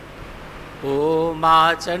ओमा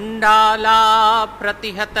चण्डाला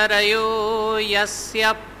प्रतिहतरयो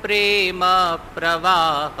यस्य प्रेम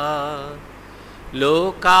प्रवाह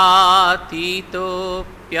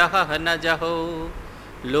लोकातीतोऽप्यहनजहो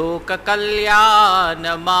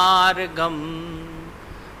लोककल्याणमार्गम्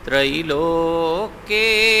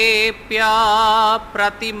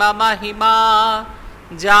त्रैलोक्येऽप्यप्रतिममहिमा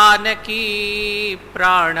जानकी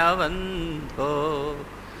प्राणबन्धो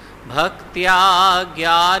भक्त्या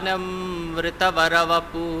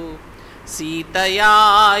ज्ञानमृतवरवपु सीतया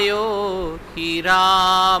यो हि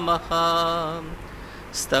रामः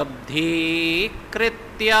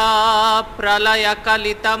स्तब्धीकृत्य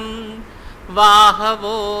प्रलयकलितं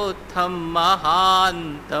वाहवोत्थं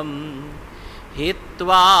महान्तं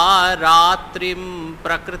हित्वा रात्रिं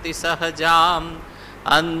प्रकृतिसहजाम्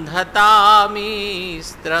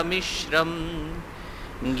अन्धतामिस्त्रमिश्रम्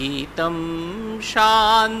गीतं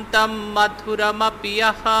शान्तं मधुरमपि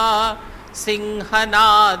यः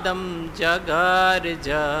सिंहनादं जगर्ज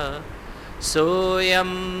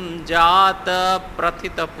सोऽयं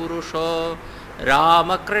जातप्रथितपुरुषो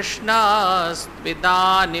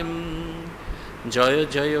रामकृष्णस्त्विदानीं जय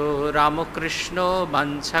जय रामकृष्णो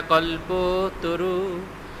वंशकल्पतरु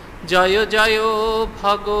जय जय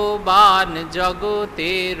भगवान्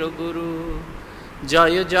जगतेर गुरु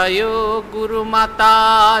जय जय गुरुमाता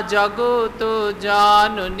जगत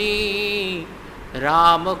जाननी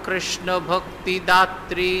रामकृष्ण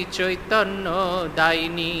भक्तिदात्री चैतन्य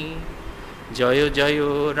दायिनी जय जय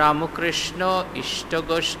रामकृष्ण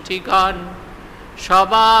इष्टगोष्ठीगण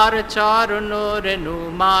सबार चरण रेणु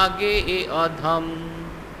मागे ए अधम।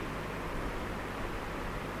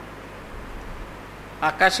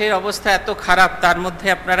 आकाशेर अवस्था एत खाराप तार मध्य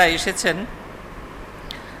आपनारा एसेছেন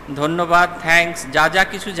धन्यवाद थैंक्स जा जा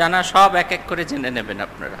किछु जाना सब एक एक करे जेने नेबेन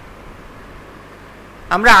आपनारा।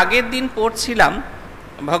 आमरा आगेर दिन पढ़छिलाम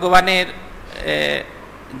भगवानेर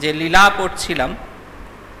जे लीला पढ़छिलाम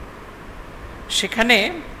सेखाने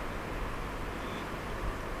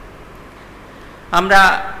आमरा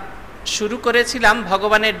शुरू करेछिलाम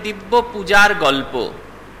भगवानेर दिव्य पूजार गल्प।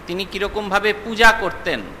 तिनि किरकम भावे पूजा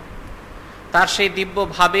करतेन तार सेई दिव्य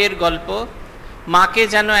भावेर गल्प। माके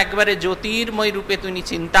जेन एकबारे ज्योतिर्मय रूपे तिनि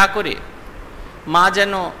चिंता करे मा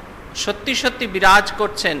जेन सत्यि सत्यि बिराज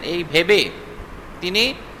करछेन एई भेबे तिनि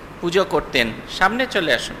पुजो करतेन। सामने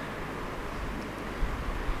चले आसुन।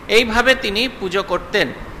 एई भावे तिनि पुजो करतेन।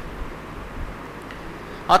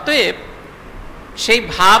 अतएव सेई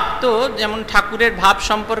भाव तो जेमन ठाकुरेर भाव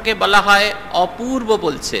सम्पर्के बला हय अपूर्व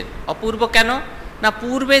बोलछेन। अपूर्व केन ना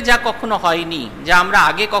पूर्वे जा कखनो हयनि जा आमरा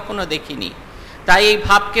आगे कखनो देखिनि ताई এই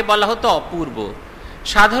ভাবকে বলা হতো অপূর্ব।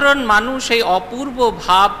 সাধারণ মানুষ এই অপূর্ব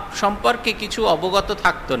ভাব সম্পর্কে কিছু অবগত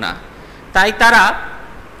থাকতো না, তাই তারা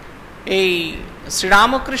এই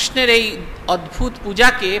শ্রীরামকৃষ্ণের এই অদ্ভুত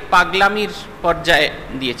পূজাকে পাগলামির পর্যায়ে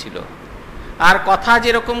দিয়েছিল। আর কথা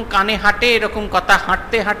যেরকম কানে হাঁটে এরকম কথা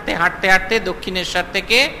হাঁটতে হাঁটতে হাঁটতে হাঁটতে দক্ষিণেশ্বর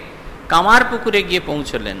থেকে কামারপুকুরে গিয়ে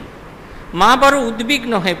পৌঁছলেন। মা বড়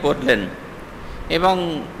উদ্বিগ্ন হয়ে পড়লেন এবং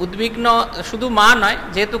উদ্বিগ্ন শুধু মা নয়,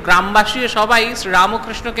 যেহেতু গ্রামবাসী সবাই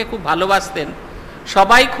শ্রীরামকৃষ্ণকে খুব ভালোবাসতেন,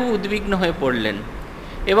 সবাই খুব উদ্বিগ্ন হয়ে পড়লেন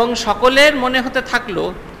এবং সকলের মনে হতে থাকলো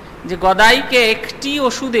যে গদাইকে একটি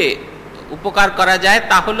ওষুধে উপকার করা যায়,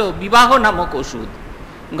 তা হলো বিবাহ নামক ওষুধ।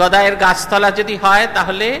 গদাইয়ের গাছতলা যদি হয়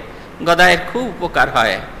তাহলে গদাইয়ের খুব উপকার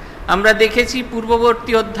হয়। আমরা দেখেছি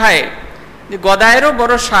পূর্ববর্তী অধ্যায়ে যে গদাইয়েরও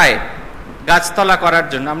বড় সায় গাছতলা করার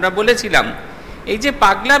জন্য। আমরা বলেছিলাম এই যে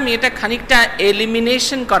পাগলামি এটা খানিকটা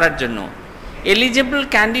এলিমিনেশন করার জন্য। এলিজিবল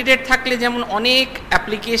ক্যান্ডিডেট থাকলে যেমন অনেক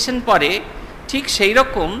অ্যাপ্লিকেশন পড়ে, ঠিক সেই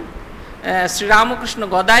রকম শ্রীরামকৃষ্ণ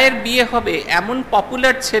গদাইয়ের বিয়ে হবে এমন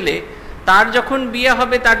পপুলার ছেলে, তার যখন বিয়ে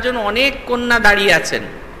হবে তার জন্য অনেক কন্যা দাঁড়িয়ে আছেন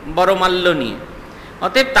বড়মাল্য নিয়ে।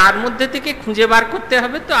 অতএব তার মধ্যে থেকে খুঁজে বার করতে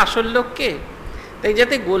হবে তো আসল লোককে। তাই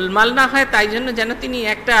যাতে গোলমাল না হয় তাই জন্য যেন তিনি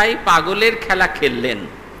একটা এই পাগলের খেলা খেললেন।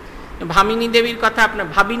 ভামিনী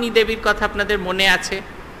দেবীর কথা আপনাদের মনে আছে,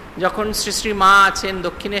 যখন শ্রী শ্রী মা আছেন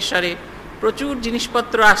দক্ষিণেশ্বরে, প্রচুর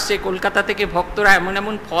জিনিসপত্র আসছে কলকাতা থেকে, ভক্তরা এমন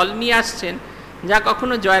এমন ফল নিয়ে আসছেন যা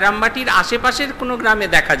কখনো জয়রামবাটির আশেপাশের কোনো গ্রামে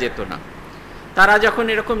দেখা যেত না। তারা যখন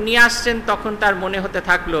এরকম নিয়ে আসছেন তখন তার মনে হতে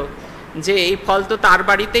থাকলো যে এই ফল তো তার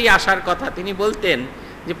বাড়িতেই আসার কথা। তিনি বলতেন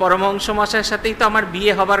যে পরমহংস মশাইয়ের সাথেই তো আমার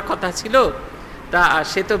বিয়ে হবার কথা ছিল, তা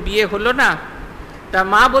সে তো বিয়ে হলো না। তা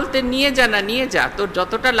মা বলতেন নিয়ে যা না, নিয়ে যা, তোর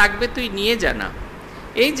যতটা লাগবে তুই নিয়ে যা না।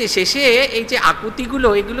 এই যে শেষে এই যে আকুতিগুলো,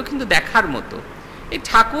 এগুলো কিন্তু দেখার মতো। এই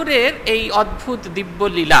ঠাকুরের এই অদ্ভুত দিব্য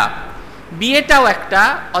লীলা, বিয়েটাও একটা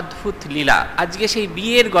অদ্ভুত লীলা। আজকে সেই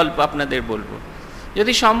বিয়ের গল্প আপনাদের বলবো।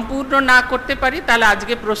 যদি সম্পূর্ণ না করতে পারি তাহলে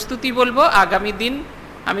আজকে প্রস্তুতি বলবো, আগামী দিন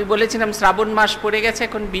আমি বলেছিলাম শ্রাবণ মাস পড়ে গেছে,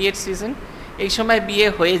 এখন বিয়ের সিজন, এই সময় বিয়ে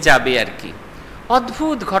হয়ে যাবে আর কি।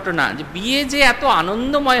 অদ্ভুত ঘটনা, যে বিয়ে যে এত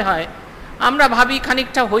আনন্দময় হয়। আমরা ভাবি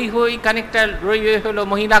খানিকটা হই হই, খানিকটা রই রই হলো,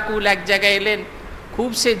 মহিলাকুল এক জায়গায় এলেন, খুব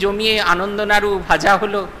সে জমিয়ে আনন্দ নাড়ু ভাজা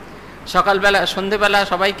হলো, সকালবেলা সন্ধেবেলা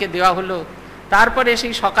সবাইকে দেওয়া হলো, তারপরে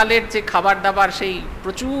সেই সকালের যে খাবার দাবার, সেই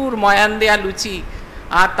প্রচুর ময়ান দেয়া লুচি,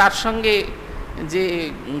 আর তার সঙ্গে যে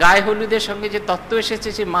গায়ে হলুদের সঙ্গে যে তত্ত্ব এসেছে,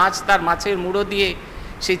 সে মাছ, তার মাছের মুড়ো দিয়ে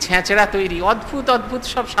সেই ছেঁচড়া তৈরি, অদ্ভুত অদ্ভুত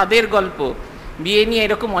সব স্বাদের গল্প। বিয়ে নিয়ে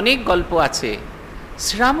এরকম অনেক গল্প আছে।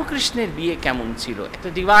 শ্রীরামকৃষ্ণের বিয়ে কেমন ছিল? একটা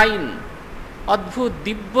ডিভাইন, অদ্ভুত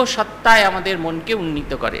দিব্য সত্তায় আমাদের মনকে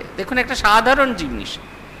উন্নীত করে। দেখুন, একটা সাধারণ জিনিস,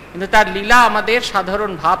 কিন্তু তার লীলা আমাদের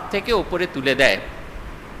সাধারণ ভাব থেকে ওপরে তুলে দেয়।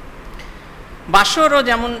 বাসরও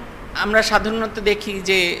যেমন আমরা সাধারণত দেখি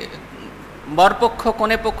যে বরপক্ষ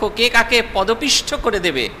কনেপক্ষ কে কাকে পদপিষ্ঠ করে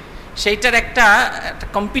দেবে, সেইটার একটা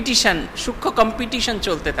কম্পিটিশন, সূক্ষ্ম কম্পিটিশন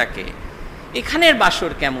চলতে থাকে। এখানের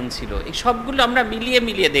বাসর কেমন ছিল, এই সবগুলো আমরা মিলিয়ে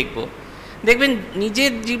মিলিয়ে দেখব। দেখবেন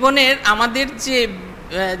নিজের জীবনের আমাদের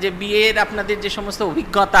যে বিয়ের আপনাদের যে সমস্ত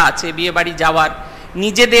অভিজ্ঞতা আছে, বিয়ে বাড়ি যাওয়ার,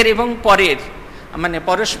 নিজেদের এবং পরের, মানে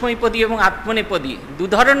পরস্মৈপদী এবং আত্মনেপদী, দু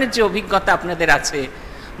ধরনের যে অভিজ্ঞতা আপনাদের আছে,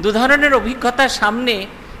 দু ধরনের অভিজ্ঞতার সামনে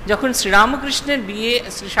যখন শ্রীরামকৃষ্ণের বিয়ে,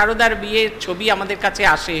 শ্রী সারদার বিয়ের ছবি আমাদের কাছে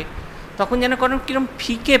আসে, তখন যেন কোনো কিরম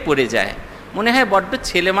ফিকে পড়ে যায়। মনে হয় বড্ড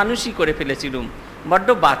ছেলে মানুষই করে ফেলেছিলাম, বড্ড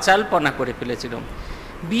বাচালপনা করে ফেলেছিলাম।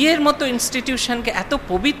 বিয়ের মতো ইনস্টিটিউশনকে এত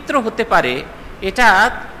পবিত্র হতে পারে, এটা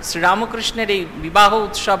শ্রীরামকৃষ্ণের এই বিবাহ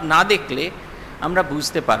উৎসব না দেখলে আমরা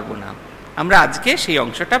বুঝতে পারবো না। আমরা আজকে সেই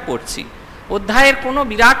অংশটা পড়ছি। অধ্যায়ের কোনো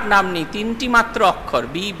বিরাট নাম নেই, 3টি মাত্র অক্ষর,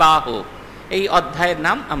 বিবাহ। এই অধ্যায়ের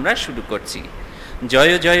নাম আমরা শুরু করছি।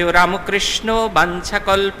 জয় জয় রামকৃষ্ণ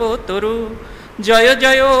বাঞ্ছাকল্প তরু, জয়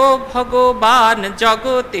জয় ভগবান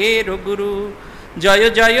জগতের গুরু, জয়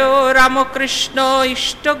জয় রামকৃষ্ণ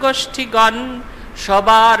ইষ্ট গোষ্ঠীগণ,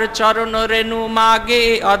 সবার চরণ রেণু মাগে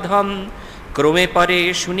অধম। ক্রমে পরে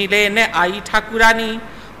শুনিলেন আই ঠাকুরানী,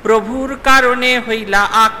 প্রভুর কারণে হইলা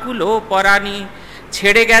আকুল পরাণী।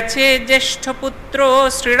 ছেড়ে গেছে জ্যেষ্ঠ পুত্র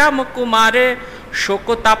শ্রীরাম কুমার,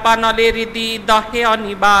 শোকতাপানলে হৃদি দহে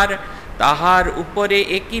অনিবার। তাহার উপরে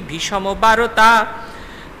একই ভীষম বারতা,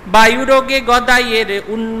 বায়ুরোগে গদাইয়ের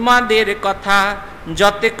উন্মাদের কথা।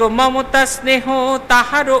 যতেক মমতা স্নেহ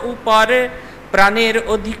তাহারও উপর, প্রাণের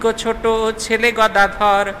অধিক ছোট ছেলে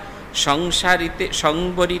গদাধর। সংসারিতে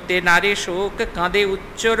সংবরিতে নারে শোক কাঁদে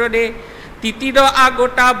উচ্চরণে, তিতির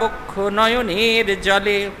আগোটা বক্ষ নয়নের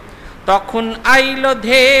জলে। তখন আইল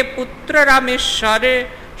ধে পুত্র রামেশ্বর,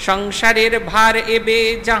 সংসারের ভার এবে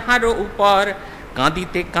যাহারও উপর।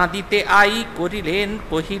 কাঁদিতে কাঁদিতে আই করিলেন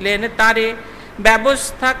কহিলেন তারে,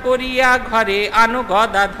 ব্যবস্থা করিয়া ঘরে আনো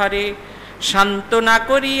গদাধরে। সান্ত্বনা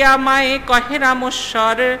করিয়া মায়ে কহে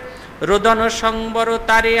রামেশ্বর, রোদন সংবর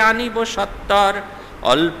তারে আনিব সত্তর।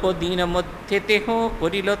 অল্প দিন মধ্যে দেহ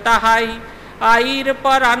করিল তাহাই, আইর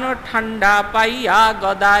পরানো ঠান্ডা পাইয়া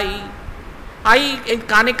গদাই। আই এই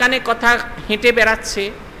কানে কানে কথা হেঁটে বেড়াচ্ছে,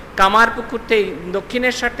 কামারপুকুর থেকে,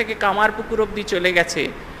 দক্ষিণেশ্বর থেকে কামারপুকুর অবধি চলে গেছে।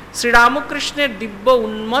 শ্রীরামকৃষ্ণের দিব্য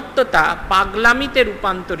উন্মত্ততা পাগলামিতে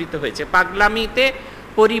রূপান্তরিত হয়েছে, পাগলামিতে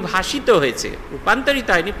পরিভাষিত হয়েছে, রূপান্তরিত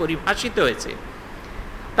হয়নি, পরিভাষিত হয়েছে।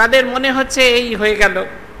 তাদের মনে হচ্ছে এই হয়ে গেল।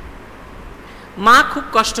 মা খুব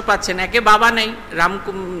কষ্ট পাচ্ছেন, একে বাবা নেই,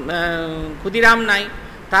 ক্ষুদিরাম নাই,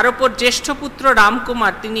 তার উপর জ্যেষ্ঠ পুত্র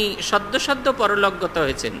রামকুমার, তিনি সদ্য সদ্য পরলোকগত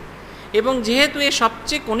হয়েছেন, এবং যেহেতু এ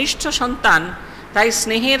সবচেয়ে কনিষ্ঠ সন্তান, তাই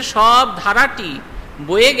স্নেহের সব ধারাটি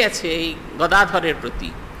বয়ে গেছে এই গদাধরের প্রতি।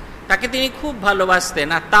 তাকে তিনি খুব ভালোবাসতেন,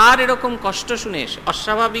 আর তার এরকম কষ্ট শুনে,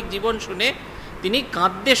 অস্বাভাবিক জীবন শুনে তিনি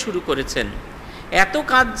কাঁদতে শুরু করেছেন। এত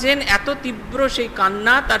কাঁদছেন, এত তীব্র সেই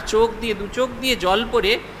কান্না, তার চোখ দিয়ে, দু চোখ দিয়ে জল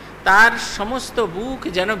পড়ে তার সমস্ত বুক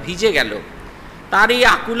যেন ভিজে গেল। তার এই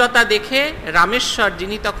আকুলতা দেখে রামেশ্বর,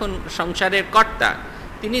 যিনি তখন সংসারের কর্তা,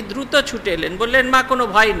 তিনি দ্রুত ছুটে এলেন, বললেন, মা কোনো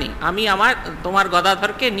ভয় নেই, আমি তোমার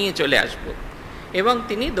গদাধরকে নিয়ে চলে আসব। এবং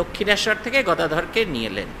তিনি দক্ষিণেশ্বর থেকে গদাধরকে নিয়ে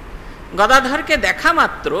এলেন। গদাধরকে দেখা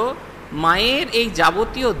মাত্র মায়ের এই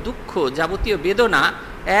যাবতীয় দুঃখ, যাবতীয় বেদনা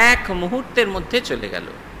এক মুহূর্তের মধ্যে চলে গেল।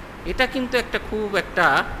 এটা কিন্তু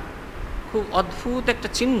খুব অদ্ভুত একটা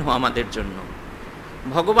চিহ্ন আমাদের জন্য।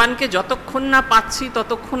 ভগবানকে যতক্ষণ না পাচ্ছি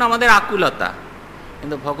ততক্ষণ আমাদের আকুলতা,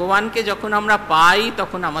 কিন্তু ভগবানকে যখন আমরা পাই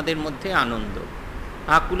তখন আমাদের মধ্যে আনন্দ।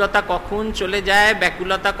 আকুলতা কখন চলে যায়,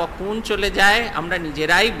 ব্যাকুলতা কখন চলে যায়, আমরা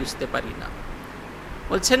নিজেরাই বুঝতে পারি না।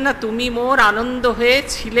 বলছেন না, তুমি মোর আনন্দ হয়ে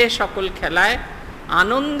ছিলে সকল খেলায়,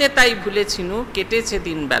 আনন্দে তাই ভুলেছিনু কেটেছে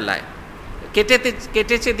দিন বেলায়,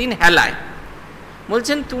 কেটেছে দিন হেলায়।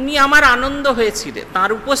 বলছেন তুমি আমার আনন্দ হয়েছিলে, তার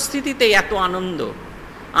উপস্থিতিতে এত আনন্দ,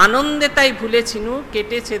 আনন্দে তাই ভুলেছিনু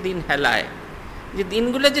কেটেছে দিন হেলায়। যে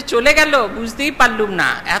দিনগুলো যে চলে গেল বুঝতেই পারলুম না,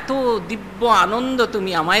 এত দিব্য আনন্দ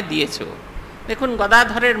তুমি আমায় দিয়েছ। দেখুন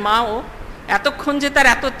গদাধরের মাও এতক্ষণ যে তার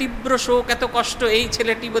এত তীব্র শোক, এত কষ্ট, এই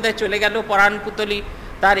ছেলেটি বোধহয় চলে গেল পরাণ পুতলি,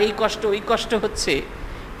 তার এই কষ্ট ওই কষ্ট হচ্ছে,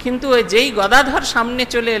 কিন্তু যেই গদাধর সামনে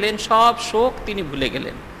চলে এলেন সব শোক তিনি ভুলে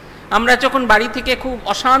গেলেন। আমরা যখন বাড়ি থেকে খুব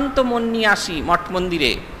অশান্ত মন নিয়ে আসি মঠ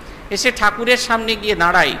মন্দিরে, এসে ঠাকুরের সামনে গিয়ে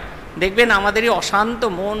দাঁড়াই, দেখবেন আমাদের এই অশান্ত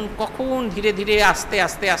মন কখন ধীরে ধীরে আস্তে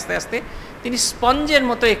আস্তে আস্তে আস্তে তিনি স্পঞ্জের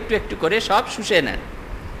মতো একটু একটু করে সব শুষে নেন।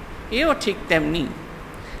 এও ঠিক তেমনি,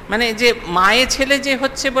 মানে যে মায়ে ছেলে যে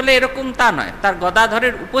হচ্ছে বলে এরকম তা নয়, তার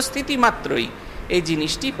গদাধরের উপস্থিতি মাত্রই এই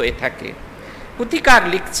জিনিসটি হয়ে থাকে। পুথিকার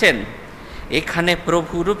লিখছেন, এখানে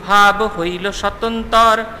প্রভুর ভাব হইল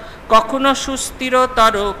স্বতন্তর, কখনো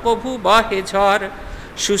সুস্থিরতর কভু বহে ঝড়।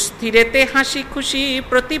 সুস্থিরেতে হাসি খুশি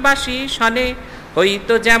প্রতিবাসী শনে, হইত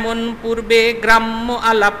যেমন পূর্বে গ্রাম্য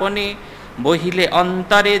আলাপনে। বহিলে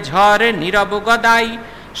অন্তরে ঝড় নীরব গদাই,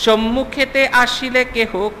 সম্মুখেতে আসিলে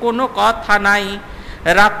কেহ কোনো কথা নাই।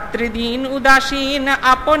 রাত্রি দিন উদাসীন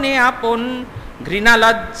আপনে আপন, ঘৃণা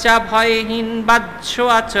লজ্জা ভয়হীন বাহ্য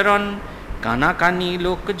আচরণ। কানাকানি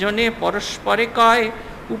লোকজনে পরস্পরে কয়,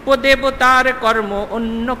 উপদেবতার কর্ম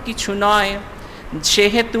অন্য কিছু নয়।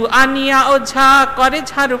 সেহেতু আনিয়া ওঝা করে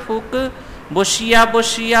ঝাড়ফুঁক, বসিয়া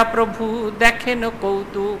বসিয়া প্রভু দেখেন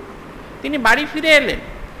কৌতুক। তিনি বাড়ি ফিরে এলেন,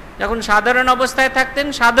 যখন সাধারণ অবস্থায় থাকতেন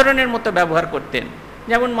সাধারণের মতো ব্যবহার করতেন,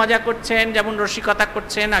 যেমন মজা করছেন, যেমন রসিকতা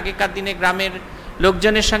করছেন, আগেকার দিনে গ্রামের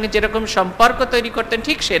লোকজনের সঙ্গে যেরকম সম্পর্ক তৈরি করতেন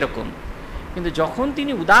ঠিক সেরকম। কিন্তু যখন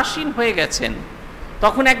তিনি উদাসীন হয়ে গেছেন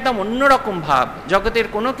তখন একদম অন্যরকম ভাব, জগতের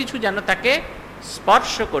কোনো কিছু যেন তাকে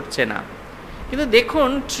স্পর্শ করছে না। কিন্তু দেখুন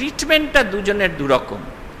ট্রিটমেন্টটা দুজনের দুরকম।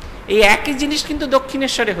 এই একই জিনিস কিন্তু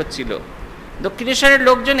দক্ষিণেশ্বরে হচ্ছিল, দক্ষিণেশ্বরের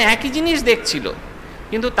লোকজন একই জিনিস দেখছিল,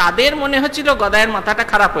 কিন্তু তাদের মনে হচ্ছিল গদায়ের মাথাটা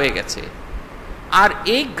খারাপ হয়ে গেছে। আর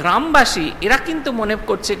এই গ্রামবাসী এরা কিন্তু মনে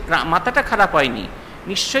করছে মাথাটা খারাপ হয়নি,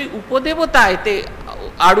 নিশ্চয়ই উপদেবতা এতে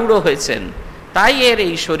আড়ুড়ো হয়েছেন, তাই এর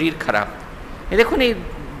এই শরীর খারাপ। দেখুন এই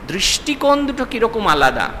দৃষ্টিকোণ দুটো কীরকম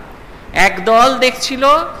আলাদা। একদল দেখছিল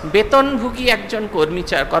বেতনভোগী একজন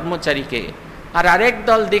কর্মচারীকে, আর আরেক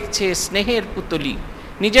দল দেখছে স্নেহের পুতলি।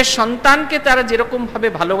 নিজের সন্তানকে তারা যেরকমভাবে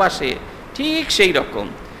ভালোবাসে ঠিক সেই রকম।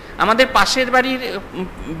 আমাদের পাশের বাড়ির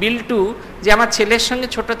বিল্টু, যে আমার ছেলের সঙ্গে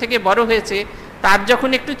ছোট থেকে বড় হয়েছে, তার যখন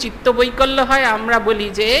একটু চিত্ত বৈকল্য হয় আমরা বলি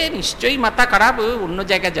যে নিশ্চয়ই মাথা খারাপ, অন্য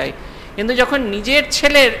জায়গায় যায়। কিন্তু যখন নিজের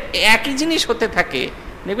ছেলের একই জিনিস হতে থাকে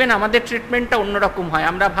দেখবেন আমাদের ট্রিটমেন্টটা অন্যরকম হয়।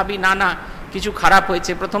 আমরা ভাবি না না কিছু খারাপ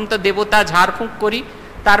হয়েছে, প্রথম তো দেবতা ঝাড়ফুঁক করি,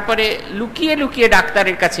 তারপরে লুকিয়ে লুকিয়ে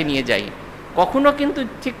ডাক্তারের কাছে নিয়ে যাই। কখনো কিন্তু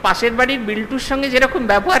ঠিক পাশের বাড়ির বিল্টুর সঙ্গে যেরকম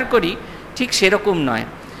ব্যবহার করি ঠিক সেরকম নয়।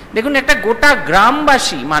 দেখুন একটা গোটা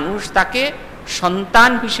গ্রামবাসী মানুষ তাকে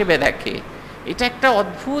সন্তান হিসেবে দেখে, এটা একটা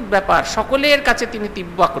অদ্ভুত ব্যাপার। সকলের কাছে তিনি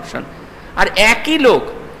তীব্র আকর্ষণ। আর একই লোক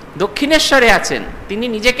দক্ষিণেশ্বরে আছেন, তিনি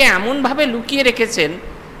নিজেকে এমনভাবে লুকিয়ে রেখেছেন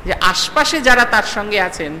যে আশপাশে যারা তার সঙ্গে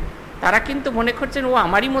আছেন তারা কিন্তু মনে করছেন ও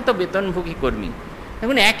আমারই মতো বেতনভোগী কর্মী।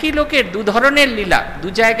 দেখুন একই লোকের দু ধরনের লীলা, দু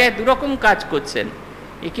জায়গায় দুরকম কাজ করছেন,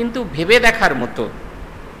 এ কিন্তু ভেবে দেখার মতো।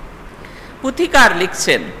 পুথিকার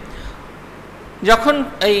লিখছেন, যখন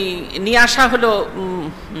এই নিয়ে আসা হলো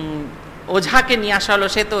ওঝাকে নিয়ে আসা হলো,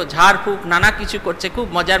 সে তো ঝাড়ফুঁক নানা কিছু করছে, খুব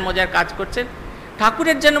মজার মজার কাজ করছেন।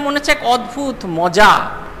 ঠাকুরের যেন মনে হচ্ছে এক অদ্ভুত মজা।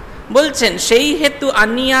 বলছেন, সেই হেতু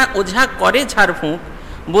আনিয়া ওঝা করে ঝাড়ফুঁক,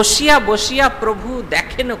 বসিয়া বসিয়া প্রভু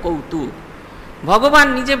দেখেন কৌতুক। ভগবান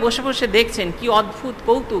নিজে বসে বসে দেখছেন, কি অদ্ভুত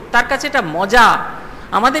কৌতুক। তার কাছে এটা মজা,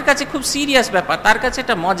 আমাদের কাছে খুব সিরিয়াস ব্যাপার, তার কাছে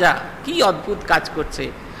এটা মজা। কি অদ্ভুত কাজ করছে,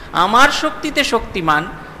 আমার শক্তিতে শক্তিমান,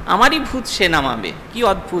 আমারই ভূত সে নামাবে, কি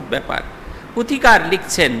অদ্ভুত ব্যাপার। পুথিকার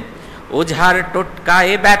লিখছেন, ওঝার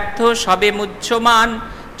টোটকায় ব্যর্থ সবে মুহ্যমান,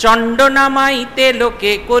 চণ্ড নামাইতে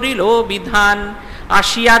লোকে করিল বিধান।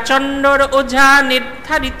 আসিয়া চণ্ডর ওঝা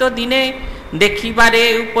নির্ধারিত দিনে, দেখিবারে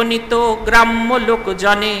উপনীত গ্রাম্য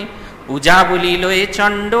লোকজনে। পূজা বলিল এ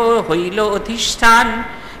চণ্ড হইল অধিষ্ঠান,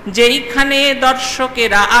 যেইখানে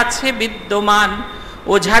দর্শকেরা আছে বিদ্যমান।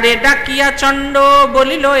 ওঝারে ডাকিয়া চণ্ড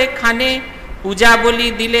বলিল এখানে, পূজা বলি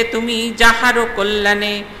দিলে তুমি যাহারও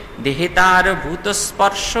কল্যাণে। দেহে তার ভূত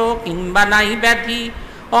স্পর্শ কিংবা নাই ব্যাধি,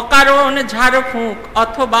 অকারণ ঝাড়ফুঁক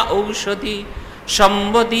অথবা ঔষধি।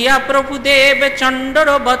 সম্বদিয়া প্রভুদেব চণ্ডর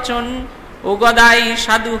বচন, ও গদাই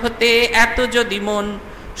সাধু হতে এত যদি মন।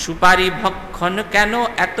 সুপারি ভক্ষণ কেন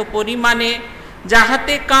এত পরিমাণে,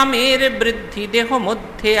 যাহাতে কামের বৃদ্ধি দেহ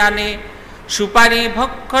মধ্যে আনে। সুপারি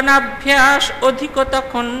ভক্ষণাভ্যাস অধিক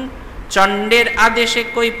তখন, চণ্ডের আদেশে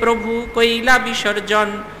কই প্রভু কইলা বিসর্জন।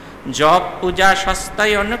 জপ পূজা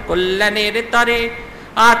সস্তায়ন কল্যাণের তরে,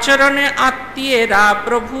 আচরণে আত্মীয়েরা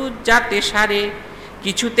প্রভু যাতে সারে।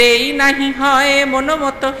 কিছুতেই নাহি হয়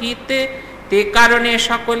মনোমত হিতে, তে কারণে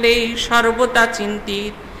সকলেই সর্বদা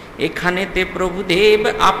চিন্তিত। এখানেতে প্রভুদেব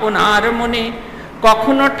আপনার মনে,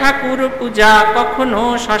 কখনো ঠাকুর পূজা কখনো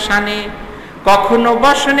শ্মশানে, কখনো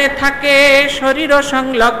বসনে থাকে শরীর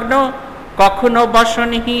সংলগ্ন, কখনো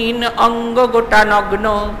বসনহীন অঙ্গ গোটা নগ্ন।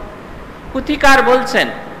 পুথিকার বলছেন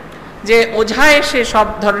যে ওঝা এসে সব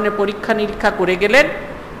ধরনের পরীক্ষা নিরীক্ষা করে গেলেন,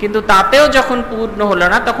 কিন্তু তাতেও যখন পূর্ণ হলো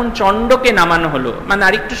না তখন চণ্ডকে নামানো হলো, মানে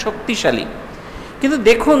আরেকটু শক্তিশালী। কিন্তু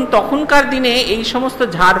দেখুন তখনকার দিনে এই সমস্ত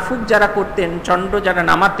ঝাড়ফুঁক যারা করতেন, চণ্ড যারা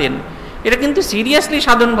নামাতেন, এরা কিন্তু সিরিয়াসলি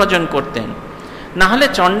সাধন ভজন করতেন। না হলে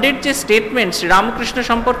চণ্ডের যে স্টেটমেন্ট শ্রীরামকৃষ্ণ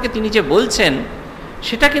সম্পর্কে তিনি যে বলছেন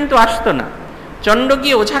সেটা কিন্তু আসতো না। চণ্ড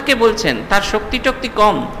গিয়ে ওঝাকে বলছেন তার শক্তি টক্তি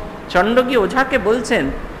কম, চণ্ড গিয়ে ওঝাকে বলছেন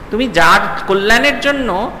তুমি যার কল্যাণের জন্য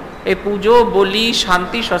এই পুজো বলি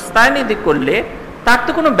শান্তি সস্তায়নিধি করলে তার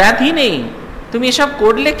তো কোনো ব্যাধি নেই, তুমি এসব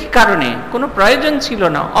করলে কি কারণে, কোনো প্রয়োজন ছিল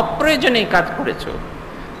না, অপ্রয়োজনে এই কাজ করেছো।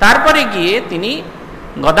 তারপরে গিয়ে তিনি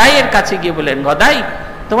গদাইয়ের কাছে গিয়ে বলেন, গদাই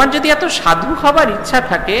তোমার যদি এত সাধু হবার ইচ্ছা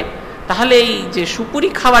থাকে তাহলে এই যে সুপুরি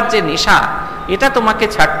খাওয়ার যে নেশা এটা তোমাকে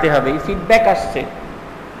ছাড়তে হবে। এই ফিডব্যাক আসছে,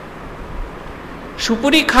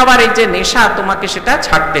 সুপুরি খাওয়ার এই যে নেশা তোমাকে সেটা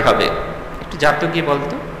ছাড়তে হবে। একটু যাতো গিয়ে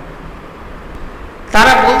বলতো।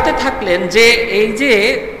 তারা বলতে থাকলেন যে এই যে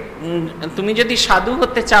তুমি যদি সাধু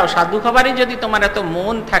হতে চাও, সাধু হবারই যদি তোমার এত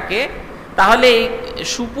মন থাকে, তাহলে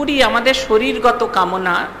সুপুরি আমাদের শরীরগত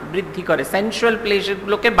কামনা বৃদ্ধি করে, সেন্সুয়াল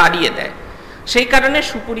প্লেজারগুলোকে বাড়িয়ে দেয়, সেই কারণে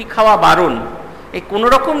সুপুরি খাওয়া বারণ, এই কোনো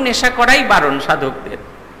রকম নেশা করাই বারণ সাধকদের।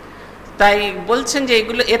 তাই বলছেন যে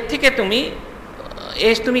এগুলো এর থেকে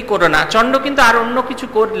তুমি করো না। চণ্ড কিন্তু আর অন্য কিছু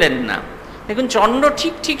করলেন না। দেখুন চণ্ড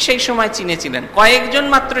ঠিক ঠিক সেই সময় চিনেছিলেন, কয়েকজন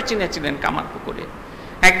মাত্র চিনেছিলেন কামারপুকুরে।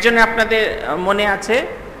 একজনে আপনাদের মনে আছে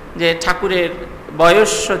যে ঠাকুরের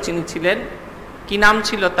বয়স্য চিনেছিলেন, কি নাম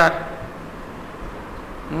ছিল তার?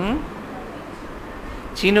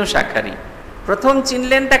 চিনু শাকারি। প্রথম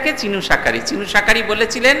চিনলেন তাকে চিনু শাকারি। চিনু শাকারি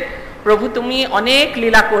বলেছিলেন, প্রভু তুমি অনেক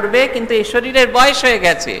লীলা করবে, কিন্তু এই শরীরের বয়স হয়ে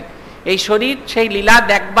গেছে, এই শরীর সেই লীলা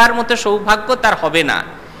দেখবার মতো সৌভাগ্য তার হবে না।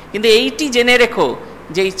 কিন্তু এইটি জেনে রেখো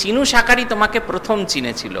যে এই চিনু শাকারি তোমাকে প্রথম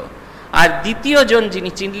চিনেছিল। আর দ্বিতীয় জন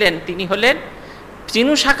যিনি চিনলেন তিনি হলেন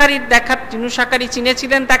চিনু শাকারি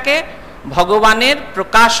চিনেছিলেন তাকে ভগবানের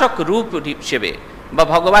প্রকাশক রূপ হিসেবে বা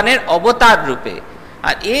ভগবানের অবতার রূপে।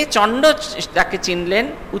 আর এ চণ্ড তাকে চিনলেন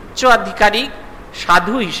উচ্চ আধিকারিক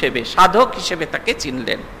সাধু হিসেবে, সাধক হিসেবে তাকে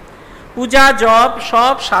চিনলেন। পূজা জপ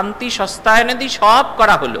সব শান্তি সস্তায়নাদি সব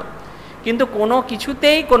করা হলো, কিন্তু কোনো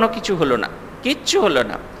কিছুতেই কোনো কিছু হলো না, কিচ্ছু হলো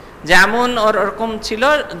না। যেমন ওরকম ছিল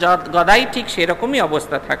গদাই ঠিক সেরকমই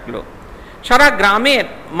অবস্থা থাকলো। সারা গ্রামের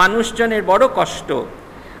মানুষজনের বড় কষ্ট।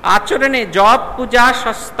 আচরণে জপ পূজা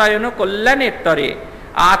সস্তায়ন কল্যাণের তরে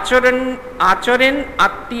আচরেন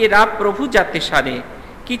আত্মীয়রা প্রভু যাতে সারে,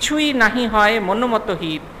 কিছুই নাহি হয় মনোমত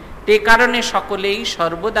হিত, তে কারণে সকলেই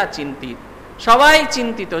সর্বদা চিন্তিত। সবাই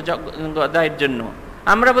চিন্তিত গদাইয়ের জন্য।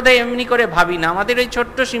 আমরা বোধহয় এমনি করে ভাবি না, আমাদের ওই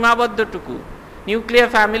ছোট্ট সীমাবদ্ধটুকু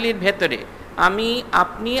নিউক্লিয়ার ফ্যামিলির ভেতরে আমি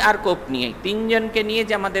আপনি আর কোপনি, এই তিনজনকে নিয়ে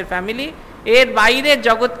যে আমাদের ফ্যামিলি, এর বাইরের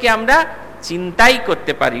জগৎকে আমরা চিন্তাই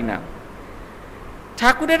করতে পারি না।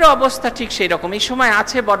 ঠাকুরেরও অবস্থা ঠিক সেই রকম। এই সময়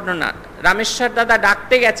আছে বর্ণনা, রামেশ্বর দাদা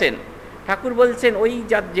ডাকতে গেছেন, ঠাকুর বলছেন ওই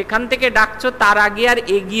যেখান থেকে ডাকছো তার আগে আর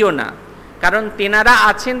এগিয়েও না, কারণ তেনারা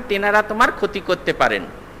আছেন, তেনারা তোমার ক্ষতি করতে পারেন।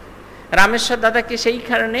 রামেশ্বর দাদাকে সেই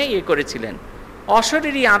কারণে করেছিলেন।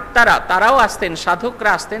 অশরীরী আত্মারা তারাও আসতেন,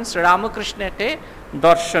 সাধকরা আসতেন শ্রীরামকৃষ্ণকে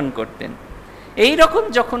দর্শন করতেন। এই রকম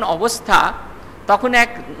যখন অবস্থা, তখন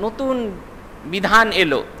এক নতুন বিধান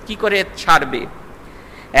এলো কি করে ছাড়বে।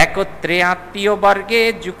 একত্রে আত্মীয় বর্গে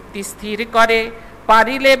যুক্তি স্থির করে,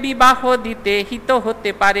 পারিলে বিবাহ দিতে হিত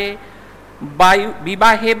হতে পারে।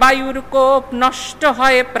 বিবাহে বায়ুর কোপ নষ্ট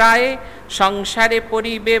হয় প্রায়, সংসারে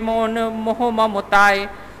পরিবে মন মোহ মমতায়।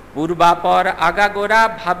 পূর্বাপর আগাগোড়া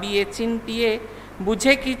ভাবিয়ে চিন্তিয়ে,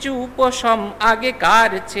 বুঝে কিছু উপশম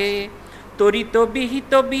আগেকার চেয়ে। তরিত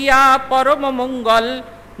বিহিত বিয়া পরম মঙ্গল,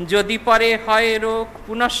 যদি পরে হয় রোগ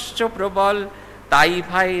পুনশ্চ প্রবল। তাই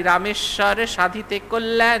ভাই রামেশ্বর সাধিতে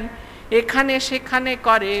কল্যাণ, এখানে সেখানে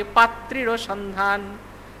করে পাত্রীর সন্ধান।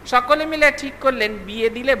 সকলে মিলে ঠিক করলেন বিয়ে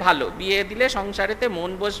দিলে ভালো, বিয়ে দিলে সংসারেতে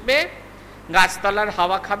মন বসবে, গাছতলার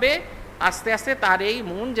হাওয়া খাবে, আস্তে আস্তে তার এই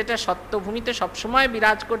মন যেটা সত্যভূমিতে সবসময়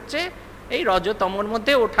বিরাজ করছে এই রজতমর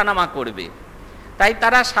মধ্যে ওঠানামা করবে। তাই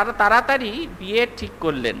তারা তাড়াতাড়ি বিয়ে ঠিক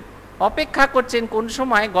করলেন। অপেক্ষা করছেন কোন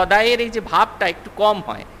সময় গদাইয়ের এই যে ভাবটা একটু কম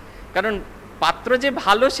হয়, কারণ পাত্র যে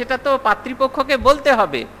ভালো সেটা তো পাত্রীপক্ষকে বলতে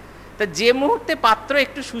হবে। তা যে মুহূর্তে পাত্র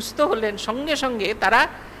একটু সুস্থ হলেন, সঙ্গে সঙ্গে তারা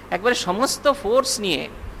একবারে সমস্ত ফোর্স নিয়ে,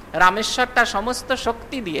 রামেশ্বর তার সমস্ত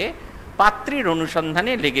শক্তি দিয়ে পাত্রীর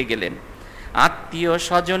অনুসন্ধানে লেগে গেলেন। আত্মীয়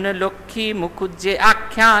স্বজন লক্ষ্মী মুখুজ্জে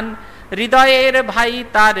আখ্যান, হৃদয়ের ভাই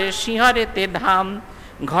তার শিহরেতে ধাম,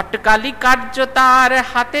 ঘটকালি কার্য তার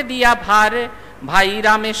হাতে দিয়া ভার, ভাই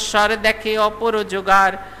রামেশ্বর দেখে অপর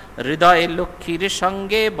জোগার, হৃদয়ে লক্ষ্মীর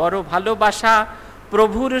সঙ্গে বড় ভালোবাসা,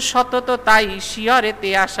 প্রভুর সতত তাই শিয়রেতে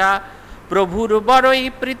আসা, প্রভুর বড়ই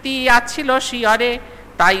প্রীতি আছিল শিয়রে,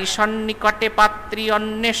 তাই সন্নিকটে পাত্রী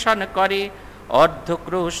অন্বেষণ করে,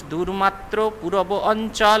 অর্ধক্রোশ দূরমাত্র পূরব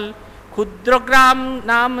অঞ্চল, ক্ষুদ্র গ্রাম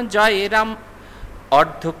নাম জয়রাম,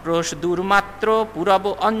 অর্ধক্রোশ দূরমাত্র পূরব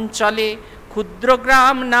অঞ্চলে, ক্ষুদ্র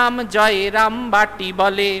গ্রাম নাম জয়রাম বাটি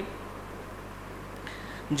বলে।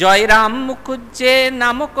 জয়রাম মুকুজ্জে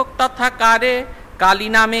নামক তথাকারে, কালী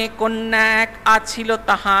নামে কন্যা এক আছিল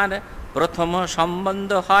তাহার, প্রথম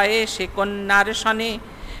সম্বন্ধ হয় সে কন্যার সনে,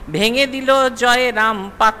 ভেঙে দিল জয়রাম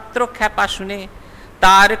পাত্র খ্যাপা শুনে,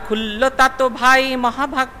 তার খুলল তাত ভাই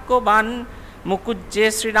মহাভাগ্যবান, মুকুজ্জে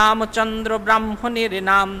শ্রীরামচন্দ্র ব্রাহ্মণের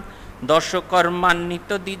নাম, দশকর্মান্বিত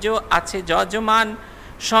দ্বিজ আছে যজমান,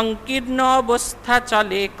 সংকীর্ণ অবস্থা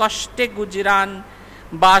চলে কষ্টে গুজরান,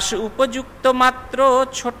 বাস উপযুক্ত মাত্র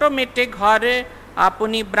ছোট মেটে ঘরে,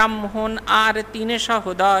 আপনি ব্রাহ্মণ আর 3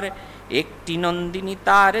 সহোদর, একটি নন্দিনী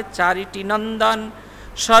তার 4টি নন্দন,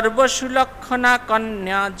 সর্বসুলক্ষণা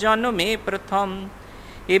কন্যা জন্মে প্রথম,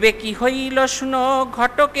 এবে কি হইল শুনো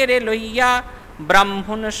ঘটকেরে লইয়া,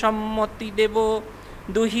 ব্রাহ্মণ সম্মতি দেব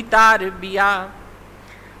দুহিতার বিয়া।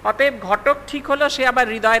 অতএব ঘটক ঠিক হলো, সে আবার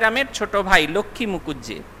হৃদয়রামের ছোট ভাই লক্ষ্মী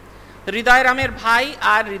মুকুজ্জে। হৃদয়রামের ভাই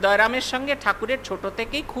আর হৃদয়রামের সঙ্গে ঠাকুরের ছোট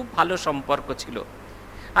থেকেই খুব ভালো সম্পর্ক ছিল,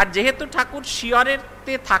 আর যেহেতু ঠাকুর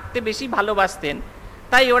শিয়রেতে থাকতে বেশি ভালোবাসতেন,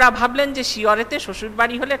 তাই ওরা ভাবলেন যে শিয়রেতে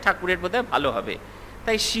শ্বশুরবাড়ি হলে ঠাকুরের বোধহয় ভালো হবে,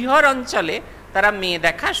 তাই শিয়র অঞ্চলে তারা মেয়ে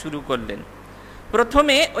দেখা শুরু করলেন।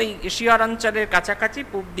 প্রথমে ওই শিয়র অঞ্চলের কাছাকাছি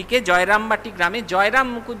পূব দিকে জয়রামবাটি গ্রামে জয়রাম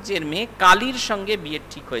মুকুজ্জের মেয়ে কালীর সঙ্গে বিয়ের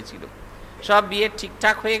ঠিক হয়েছিল। সব বিয়ে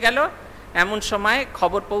ঠিকঠাক হয়ে গেল, এমন সময়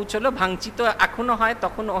খবর পৌঁছলো, ভাঙচি তো এখনো হয়,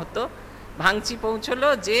 তখনও হতো, ভাঙচি পৌঁছলো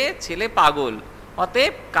যে ছেলে পাগল,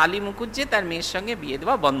 অতএব কালী মুকুজ্জে তার মেয়ের সঙ্গে বিয়ে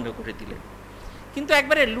দেওয়া বন্ধ করে দিলেন। কিন্তু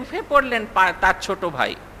একবারে লুফে পড়লেন তার ছোট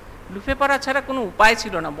ভাই, লুফে পড়া ছাড়া কোনো উপায়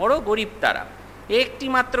ছিল না, বড় গরিব তারা, একটি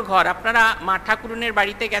মাত্র ঘর। আপনারা মা ঠাকুরনের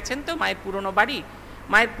বাড়িতে গেছেন তো, মায়ের পুরনো বাড়ি,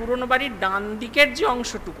 মায়ের পুরনো বাড়ির ডান দিকের যে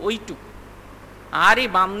অংশটুকু ওইটুকু, আর এই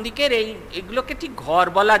বাম দিকের এগুলোকে ঠিক ঘর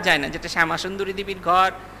বলা যায় না, যেটা শ্যামাসুন্দরী দেবীর ঘর,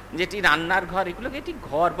 যেটি রান্নার ঘর, এগুলোকে ঠিক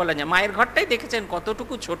ঘর বলা যায়। মায়ের ঘরটাই দেখেছেন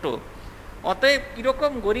কতটুকু ছোট, অতএব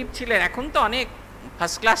কীরকম গরিব ছিলেন। এখন তো অনেক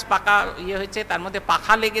ফার্স্ট ক্লাস পাকা ইয়ে হয়েছে, তার মধ্যে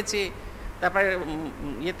পাখা লেগেছে, তারপরে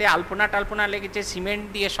ইয়েতে আলপনা টালপনা লেগেছে, সিমেন্ট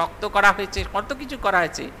দিয়ে শক্ত করা হয়েছে, কত কিছু করা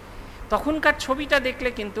হয়েছে। তখনকার ছবিটা দেখলে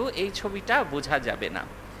কিন্তু এই ছবিটা বোঝা যাবে না,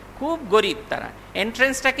 খুব গরিব তারা।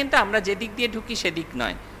 এন্ট্রেন্সটা কিন্তু আমরা যেদিক দিয়ে ঢুকি সেদিক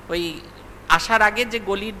নয়, ওই আসার আগে যে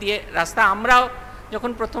গলির দিয়ে রাস্তা, আমরাও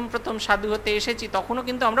যখন প্রথম সাধু হতে এসেছি তখনও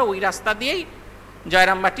কিন্তু আমরা ওই রাস্তা দিয়েই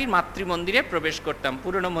জয়রামবাটির মাতৃমন্দিরে প্রবেশ করতাম,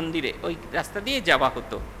 পুরনো মন্দিরে ওই রাস্তা দিয়ে যাওয়া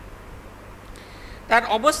হতো। তার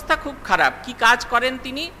অবস্থা খুব খারাপ। কি কাজ করেন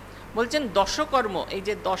তিনি? বলছেন দশকর্ম, এই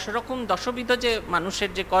যে 10 রকম 10বিধ যে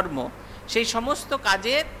মানুষের যে কর্ম, সেই সমস্ত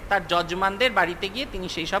কাজে তার যজমানদের বাড়িতে গিয়ে তিনি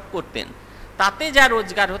সেই সব করতেন। তাতে যা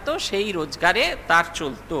রোজগার হতো সেই রোজগারে তার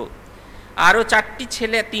চলতো। আরও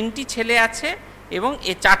 3টি ছেলে আছে, এবং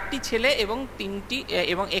 4টি ছেলে এবং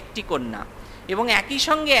 1টি কন্যা, এবং একই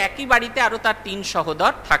সঙ্গে একই বাড়িতে আরও তার 3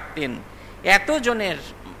 সহোদর থাকতেন। এতজনের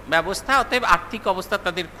ব্যবস্থা, অতএব আর্থিক অবস্থা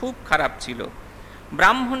তাদের খুব খারাপ ছিল।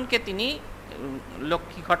 ব্রাহ্মণকে তিনি,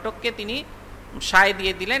 লক্ষ্মী ঘটককে তিনি সায়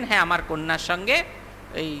দিয়ে দিলেন, হ্যাঁ আমার কন্যার সঙ্গে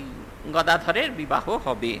এই গদাধরের বিবাহ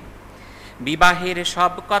হবে। বিবাহের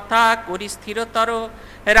সব কথা করি স্থিরতর,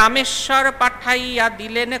 রামেশ্বর পাঠাইয়া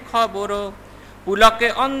দিলেন খবর, পুলকে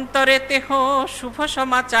অন্তরে তেহ শুভ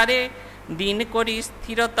সমাচারে, দিন করি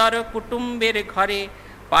স্থিরতর কুটুম্বের ঘরে,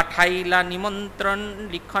 পাঠাইলা নিমন্ত্রণ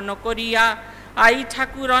লিখন করিয়া, আই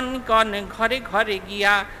ঠাকুরনগণ ঘরে ঘরে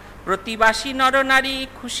গিয়া, প্রতিবাসী নরনারী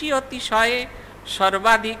খুশি অতিশয়ে,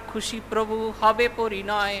 সর্বাধিক খুশি প্রভু হবে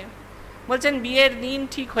পরিণয়। বলছেন বিয়ের দিন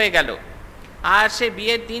ঠিক হয়ে গেল, আর সে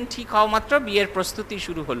বিয়ের দিন ঠিক হওয়া মাত্র বিয়ের প্রস্তুতি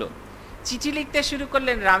শুরু হলো। চিঠি লিখতে শুরু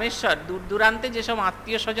করলেন রামেশ্বর, দূর দূরান্তে যেসব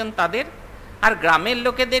আত্মীয় স্বজন তাদের, আর গ্রামের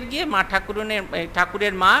লোকেদের গিয়ে মা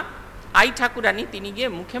ঠাকুরের মা আই ঠাকুরানী তিনি গিয়ে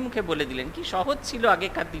মুখে মুখে বলে দিলেন। কি সহজ ছিল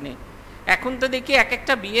আগেকার দিনে। এখন তো দেখি এক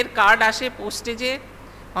একটা বিয়ের কার্ড আসে পোস্টে, যে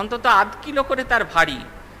অন্তত আধ কিলো করে তার ভারী,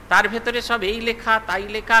 তার ভেতরে সব এই লেখা তাই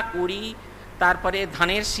লেখা, কড়ি, তারপরে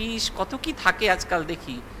ধানের শীষ, কত কি থাকে আজকাল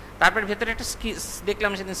দেখি। তারপর ভেতরে একটা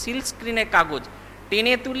দেখলাম সেদিন সিল্ক স্ক্রিনের কাগজ,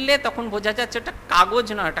 টেনে তুললে তখন বোঝা যাচ্ছে ওটা কাগজ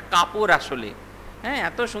নয়, ওটা কাপড় আসলে, হ্যাঁ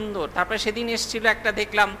এত সুন্দর। তারপরে সেদিন এসেছিল একটা,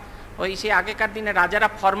 দেখলাম ওই সে আগেকার দিনে রাজারা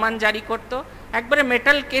ফরমান জারি করতো, একবারে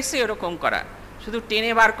মেটাল কেসে ওরকম করা, শুধু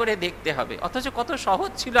টেনে বার করে দেখতে হবে। অথচ কত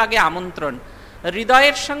সহজ ছিল আগে আমন্ত্রণ।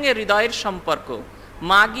 হৃদয়ের সঙ্গে হৃদয়ের সম্পর্ক।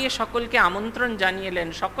 মা গিয়ে সকলকে আমন্ত্রণ জানিয়ে এলেন,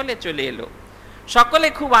 সকলে চলে এলো, সকলে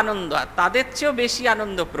খুব আনন্দ, আর তাদের চেয়েও বেশি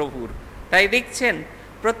আনন্দ প্রভুর। তাই দেখছেন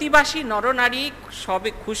প্রতিবাসী নরনারী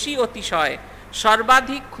সবে খুশি অতিশয়,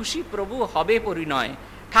 সর্বাধিক খুশি প্রভু হবে পরিণয়।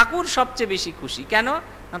 ঠাকুর সবচেয়ে বেশি খুশি, কেন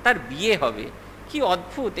না তার বিয়ে হবে। কি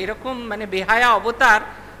অদ্ভুত, এরকম মানে বেহায়া অবতার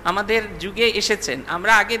আমাদের যুগে এসেছেন।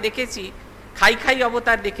 আমরা আগে দেখেছি খাই খাই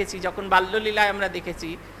অবতার দেখেছি, যখন বাল্যলীলায় আমরা দেখেছি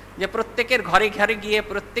যে প্রত্যেকের ঘরে ঘরে গিয়ে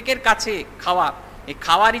প্রত্যেকের কাছে খাওয়া, এই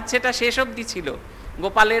খাওয়ার ইচ্ছেটা শেষ অবধি ছিল।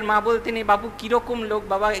 গোপালের মা বলতেন, এই বাবু কিরকম লোক,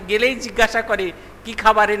 বাবা গেলেই জিজ্ঞাসা করে কি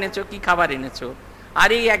খাবার এনেছো, কি খাবার এনেছো। আর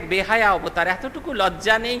এই এক বেহায়া অবতার, এতটুকু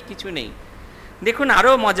লজ্জা নেই, কিছু নেই। দেখুন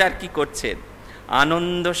আরো মজার কি করছেন।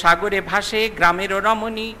 আনন্দ সাগরে ভাসে গ্রামের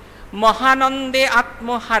রমণী, মহানন্দে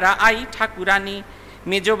আত্মহারা আই ঠাকুরানী।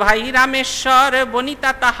 মেজ ভাই রামেশ্বর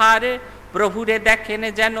বনিতা তাহার, প্রভুরে দেখেন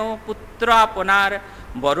যেন পুত্র আপনার।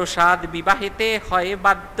 বড় সাদ বিবাহেতে হয়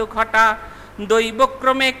বাদ্য ঘটা,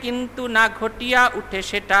 দৈবক্রমে কিন্তু না ঘটিয়া উঠে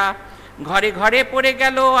সেটা। ঘরে ঘরে পড়ে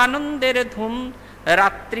গেল আনন্দের ধুম,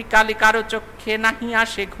 রাত্রিকালে কারো চক্ষে নাহি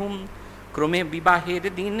আসে ঘুম। ক্রমে বিবাহের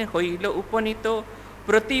দিন হইল উপনীত,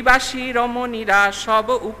 প্রতিবাসী রমণীরা সব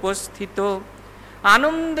উপস্থিত।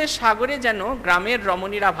 আনন্দের সাগরে যেন গ্রামের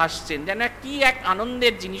রমণীরা ভাসছেন, যেন কি এক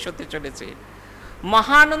আনন্দের জিনিস হতে চলেছে।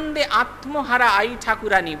 মহানন্দে আত্মহারা আই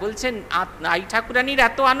ঠাকুরানী, বলছেন আই ঠাকুরানীর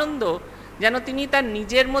এত আনন্দ যেন তিনি তার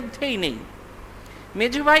নিজের মধ্যেই নেই।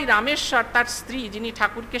 মেজুভাই রামেশ্বর, তার স্ত্রী যিনি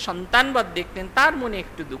ঠাকুরকে সন্তানবৎ দেখতেন, তার মনে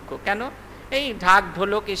একটু দুঃখ, কেন এই ঢাক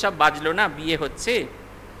ঢোলক এসব বাজলো না, বিয়ে হচ্ছে।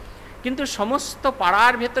 কিন্তু সমস্ত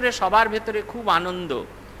পাড়ার ভেতরে সবার ভেতরে খুব আনন্দ।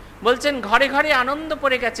 বলছেন ঘরে ঘরে আনন্দ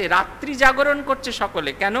পড়ে গেছে, রাত্রি জাগরণ করছে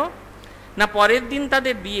সকলে, কেন না পরের দিন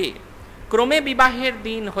তাদের বিয়ে। ক্রমে বিবাহের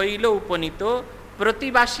দিন হইল উপনীত,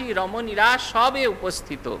 প্রতিবাসী রমণীরা সবে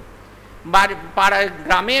উপস্থিত।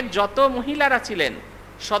 গ্রামের যত মহিলারা ছিলেন,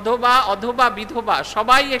 সধবা অধবা বিধবা,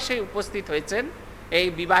 সবাই এসে উপস্থিত হয়েছেন এই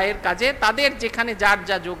বিবাহের কাজে, তাদের যেখানে যার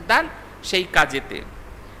যা যোগদান সেই কাজেতে।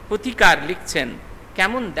 পুথিকার লিখছেন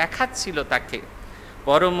কেমন দেখাচ্ছিল তাকে।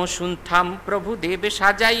 পরম শুনথাম প্রভু দেব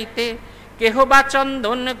সাজাইতে, কেহ বা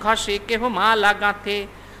চন্দন ঘষে কেহ মালা গাঁথে।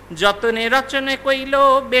 যতনে রচনে কইল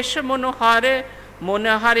বেশ মনোহর,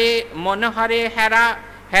 মনোহরে মনোহরে হেরা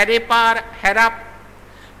হেরে পার হেরা,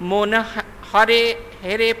 মনোহরে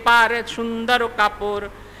হেরে পার সুন্দর কাপড়।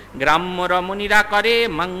 গ্রাম্য রমণীরা করে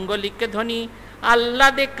মাঙ্গলিক ধ্বনি,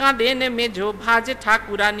 আহ্লাদে কাঁদেন মেজ ভাজ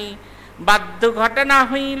ঠাকুরানী। বাদ্য ঘটনা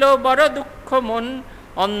হইল বড় দুঃখ মন,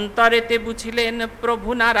 অন্তরেতে বুঝিলেন প্রভু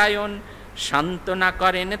নারায়ণ। সান্ত্বনা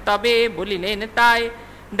করেন তবে বলিলেন তাই,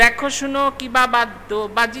 দেখো শুনো কিবা বাদ্য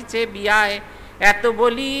বাজিছে বিয়ায়। এত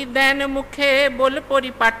বলি দেন মুখে বল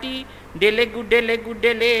পরিপাটি, ডেলে গু ডেলে গু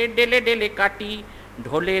ডেলে ডেলে ডেলে কাটি।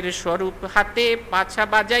 ঢোলের স্বরূপ হাতে পাছা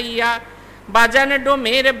বাজাইয়া, বাজান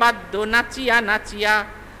ডোমের বাদ্য নাচিয়া নাচিয়া।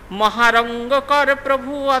 মহারঙ্গ কর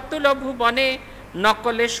প্রভু অতুল ভুবনে,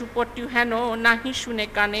 নকলে সুপটু হেন নাহি শুনে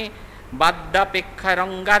কানে। বাদ্যাপেক্ষা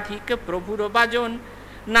রঙ্গাধিক প্রভুর বাজন,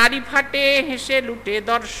 নারী ফাটে হেসে লুটে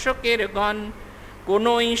দর্শকের গণ।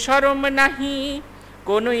 কোনই শরম নাহি,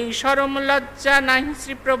 কোনই শরম লজ্জা নাহি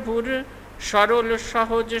শ্রীপ্রভুর, সরল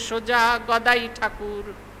সহজ সোজা গদাই ঠাকুর।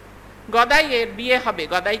 গদাইয়ের বিয়ে হবে,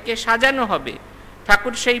 গদাইকে সাজানো হবে।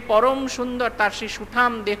 ঠাকুর সেই পরম সুন্দর তার সেই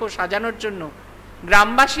সুঠাম দেহ সাজানোর জন্য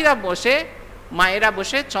গ্রামবাসীরা বসে, মায়েরা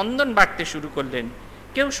বসে চন্দন বাটতে শুরু করলেন।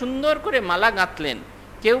 কেউ সুন্দর করে মালা গাঁথলেন,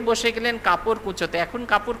 কেউ বসে গেলেন কাপড় কুচোতে। এখন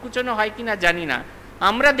কাপড় কুচোনো হয় কিনা জানি না,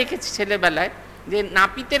 আমরা দেখেছি ছেলেবেলায় যে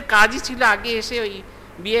নাপিতের কাজই ছিল আগে এসে ওই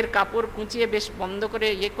বিয়ের কাপড় কুচিয়ে বেশ বন্ধ করে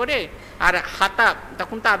ইয়ে করে, আর হাতা,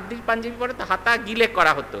 তখন তো আদ্দির পাঞ্জাবি পরে তো হাতা গিলে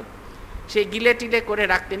করা হতো, সেই গিলে টিলে করে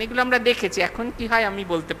রাখতেন। এগুলো আমরা দেখেছি, এখন কি হয় আমি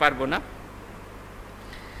বলতে পারবো না।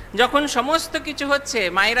 যখন সমস্ত কিছু হচ্ছে,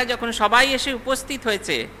 মায়েরা যখন সবাই এসে উপস্থিত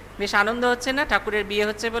হয়েছে, বেশ আনন্দ হচ্ছে না ঠাকুরের বিয়ে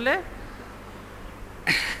হচ্ছে বলে।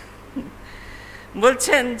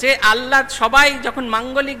 বলছেন যে আল্লাহ সবাই যখন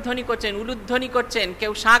মাঙ্গলিক ধ্বনি করছেন, উলুধ্বনি করছেন,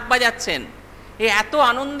 কেউ শাঁখ বাজাচ্ছেন, এই এত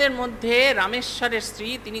আনন্দের মধ্যে রামেশ্বরের স্ত্রী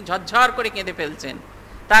তিনি ঝরঝর করে কেঁদে ফেলছেন।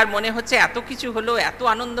 তার মনে হচ্ছে এত কিছু হলো, এত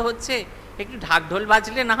আনন্দ হচ্ছে, একটু ঢাক ঢোল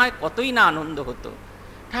বাজলে না হয় কতই না আনন্দ হতো।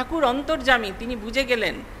 ঠাকুর অন্তর্যামী, তিনি বুঝে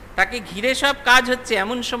গেলেন তাকে ঘিরে সব কাজ হচ্ছে।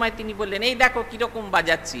 এমন সময় তিনি বললেন এই দেখো কিরকম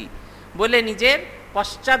বাজাচ্ছি, বলে নিজের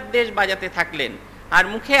পশ্চাৎ দেশ বাজাতে থাকলেন আর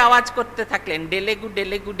মুখে আওয়াজ করতে থাকলেন, ডেলেগু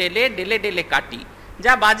ডেলেগু ডেলে ডেলে ডেলে কাটি,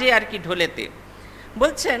 যা বাজে আর কি ঢোলেতে।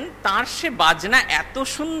 বলছেন তার সে বাজনা এত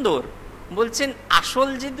সুন্দর, বলছেন আসল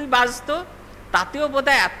যদি বাজতো তাতেও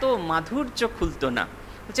বোধহয় এত মাধুর্য খুলতো না।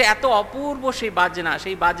 বলছে এত অপূর্ব সেই বাজনা,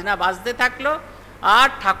 সেই বাজনা বাজতে থাকলো আর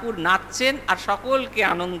ঠাকুর নাচছেন আর সকলকে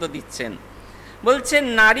আনন্দ দিচ্ছেন। বলছেন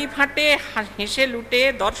নারী ফাটে হেসে লুটে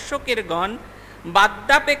দর্শকের গণ,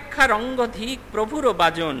 বাদ্যাপেক্ষা রঙ্গধিক প্রভুর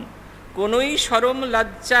বাজন, কোনই সরম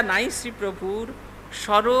লজ্জা নাই শ্রীপ্রভুর,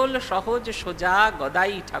 সরল সহজ সোজা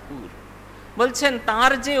গদাই ঠাকুর। বলছেন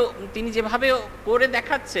তার যে তিনি যেভাবে করে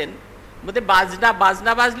দেখাচ্ছেন, বোধহয়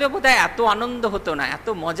বাজনা বাজলেও বোধহয় এত আনন্দ হতো না, এত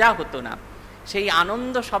মজা হতো না। সেই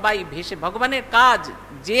আনন্দ সবাই ভেসে, ভগবানের কাজ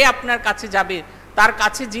যে আপনার কাছে যাবে, তার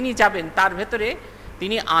কাছে যিনি যাবেন তার ভেতরে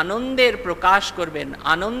তিনি আনন্দের প্রকাশ করবেন,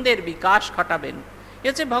 আনন্দের বিকাশ ঘটাবেন। এ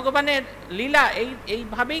হচ্ছে ভগবানের লীলা।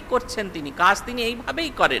 এইভাবেই করছেন তিনি, কাজ তিনি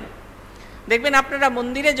এইভাবেই করেন। দেখবেন আপনারা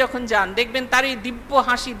মন্দিরে যখন যান, দেখবেন তার এই দিব্য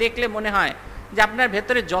হাসি দেখলে মনে হয় যে আপনার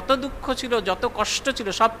ভেতরে যত দুঃখ ছিল, যত কষ্ট ছিল,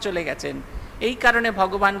 সব চলে গেছেন। এই কারণে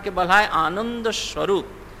ভগবানকে বলা হয় আনন্দ স্বরূপ।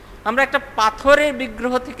 আমরা একটা পাথরের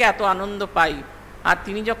বিগ্রহ থেকে এত আনন্দ পাই, আর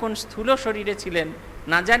তিনি যখন স্থূল শরীরে ছিলেন,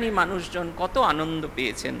 না জানি মানুষজন কত আনন্দ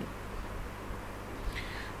পেয়েছেন।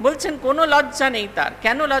 বলছেন কোনো লজ্জা নেই তার।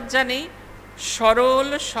 কেন লজ্জা নেই? সরল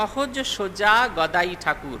সহজ সোজা গদাই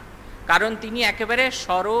ঠাকুর। কারণ তিনি একেবারে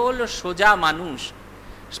সরল সোজা মানুষ।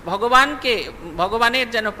 ভগবানের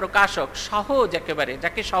যেন প্রকাশক, সহজ একেবারে,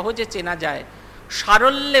 যাকে সহজে চেনা যায়,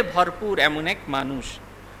 সারল্যে ভরপুর এমন এক মানুষ।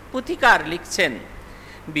 পুথিকার লিখছেন,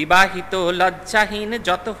 বিবাহিত লজ্জাহীন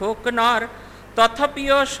যত হোক নর,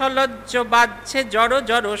 তথাপিও সলজ্জ বাজছে জড়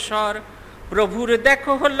জড় স্বর। প্রভুর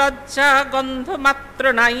দেখো লজ্জা গন্ধ মাত্র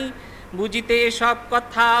নাই, বুঝিতে সব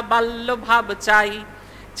কথা বাল্য ভাব চাই।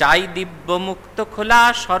 চাই দিব্য মুক্ত খোলা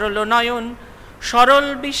সরল নয়ন, সরল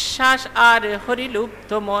বিশ্বাস আর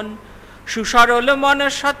হরিলুপ্ত মন। সুসরল মন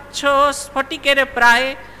স্বচ্ছ স্ফটিকের প্রায়,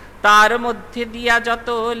 তার মধ্যে দিয়া যত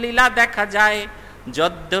লীলা দেখা যায়।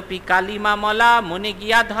 যদ্যপি কালিমা মলা মনে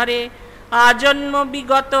গিয়া ধরে, আজন্ম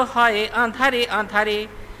বিগত হয় আঁধারে আঁধারে।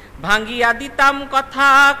 ভাঙ্গিয়া দিতাম কথা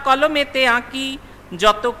কলমেতে আঁকি,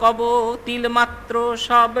 যত কব তিলমাত্র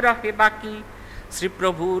সব রহে বাকি।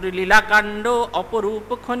 শ্রীপ্রভুর লীলাকাণ্ড অপরূপ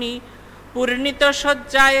খনি, পূর্ণিত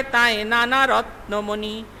সজ্জায় তাই নানা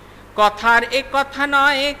রত্নমণি। কথার এ কথা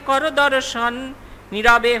নয় কর দর্শন,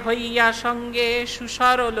 নীরবে হইয়া সঙ্গে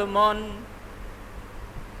সুসরল মন।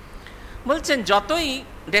 বলছেন যতই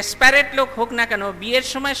ডেসপারেট লোক হোক না কেন, বিয়ের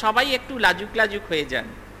সময় সবাই একটু লাজুক লাজুক হয়ে যান।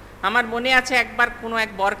 আমার মনে আছে একবার কোনো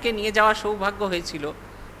এক বরকে নিয়ে যাওয়া সৌভাগ্য হয়েছিল।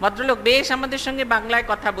 ভদ্রলোক বেশ আমাদের সঙ্গে বাংলায়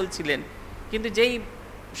কথা বলছিলেন, কিন্তু যেই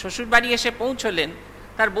শ্বশুরবাড়ি এসে পৌঁছলেন,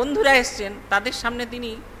 তার বন্ধুরা এসছেন, তাদের সামনে তিনি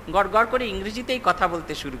গড়গড় করে ইংরেজিতেই কথা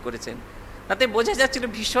বলতে শুরু করেছেন। তাতে বোঝা যাচ্ছিল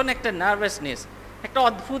ভীষণ একটা নার্ভাসনেস, একটা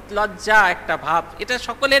অদ্ভুত লজ্জা, একটা ভাব। এটা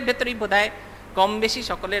সকলের ভেতরেই বোধহয় কম বেশি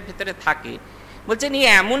সকলের ভেতরে থাকে। বলছেন এই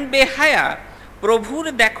এমন বেহায়া, প্রভুর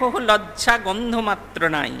দেখো লজ্জা গন্ধ মাত্র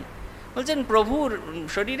নাই। বলছেন প্রভুর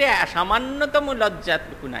শরীরে সামান্যতম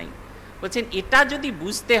লজ্জাটুকু নাই। বলছেন এটা যদি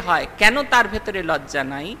বুঝতে হয় কেন তার ভেতরে লজ্জা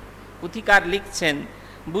নাই, পুথিকার লিখছেন,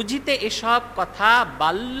 বুঝিতে এসব কথা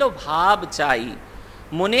বাল্য ভাব চাই।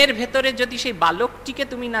 মনের ভেতরে যদি সেই বালকটিকে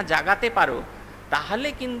তুমি না জাগাতে পারো, তাহলে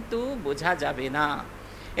কিন্তু বোঝা যাবে না।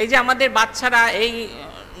 এই যে আমাদের বাচ্চারা এই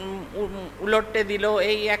উলটে দিল,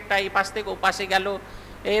 এই একটা এই পাশ থেকে ও পাশে গেল,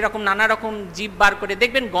 এইরকম নানা রকম জীব বার করে।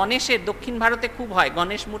 দেখবেন গণেশের, দক্ষিণ ভারতে খুব হয়,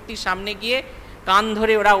 গণেশ মূর্তির সামনে গিয়ে কান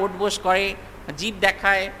ধরে ওরা ওঠবোস করে, জীব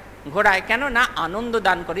দেখায়, ঘোরায়। কেন না? আনন্দ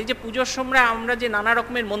দান করে। এই যে পুজোর সময় আমরা যে নানা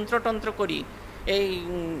রকমের মন্ত্রতন্ত্র করি, এই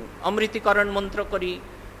অমৃতিকরণ মন্ত্র করি,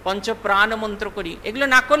 পঞ্চপ্রাণ মন্ত্র করি, এগুলো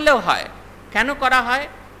না করলেও হয়। কেন করা হয়?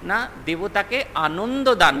 না, দেবতাকে আনন্দ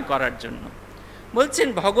দান করার জন্য। বলছেন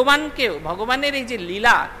ভগবানকেও, ভগবানের এই যে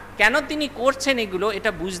লীলা কেন তিনি করছেন এগুলো,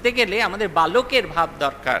 এটা বুঝতে গেলে আমাদের বালকের ভাব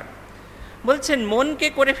দরকার। বলছেন মনকে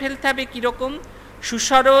করে ফেলতে হবে কীরকম?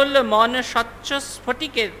 সুসরল মন স্বচ্ছ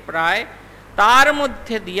স্ফটিকের প্রায়, তার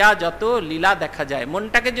মধ্যে দিয়া যত লীলা দেখা যায়।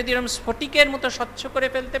 মনটাকে যদি এরকম স্ফটিকের মতো স্বচ্ছ করে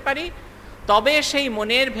ফেলতে পারি, তবে সেই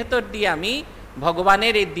মনের ভেতর দিয়ে আমি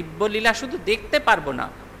ভগবানের এই দিব্যলীলা শুধু দেখতে পারবো না,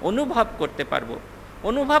 অনুভব করতে পারবো।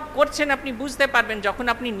 অনুভব করছেন আপনি, বুঝতে পারবেন যখন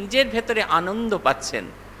আপনি নিজের ভেতরে আনন্দ পাচ্ছেন।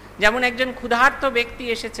 যেমন একজন ক্ষুধার্ত ব্যক্তি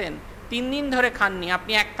এসেছেন, 3 দিন ধরে খাননি,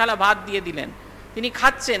 আপনি এক থালা ভাত দিয়ে দিলেন, তিনি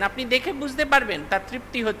খাচ্ছেন, আপনি দেখে বুঝতে পারবেন তার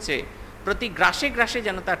তৃপ্তি হচ্ছে, প্রতি গ্রাসে গ্রাসে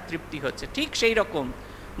যেন তার তৃপ্তি হচ্ছে। ঠিক সেই রকম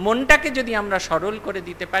মনটাকে যদি আমরা সরল করে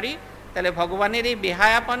দিতে পারি, তাহলে ভগবানের এই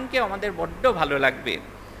বেহায়াপনকে আমাদের বড্ড ভালো লাগবে।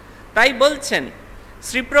 তাই বলছেন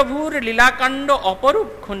শ্রীপ্রভুর লীলাকাণ্ড অপরূপ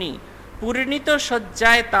খনি, পূর্ণিত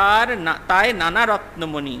সজ্জায় তাই নানা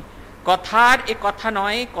রত্নমণি। কথার এ কথা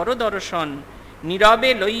নয় কর দর্শন, নীরবে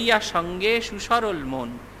লইয়া সঙ্গে সুসরল মন।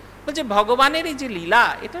 বলছে ভগবানের এই যে লীলা,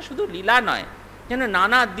 এটা শুধু লীলা নয়, যেন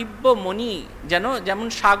নানা দিব্য মণি, যেমন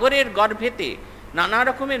সাগরের গর্ভেতে নানা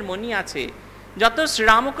রকমের মণি আছে। যত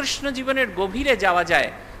শ্রীরামকৃষ্ণ জীবনের গভীরে যাওয়া যায়,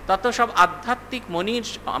 তত সব আধ্যাত্মিক মণির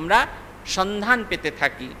আমরা সন্ধান পেতে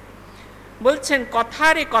থাকি। বলছেন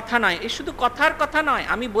কথার এ কথা নয়, এ শুধু কথার কথা নয়,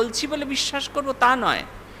 আমি বলছি বলে বিশ্বাস করব তা নয়,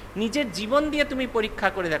 নিজের জীবন দিয়ে তুমি পরীক্ষা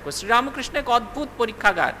করে দেখো। শ্রীরামকৃষ্ণ এক অদ্ভুত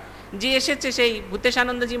পরীক্ষাগার। যে এসেছে সেই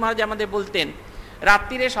ভূতেশানন্দজি মহারাজ আমাদের বলতেন,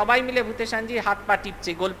 রাত্রিরে সবাই মিলে ভূতেশানজি হাত পা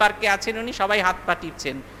টিপছে, গোলপার্কে আছেন উনি, সবাই হাত পা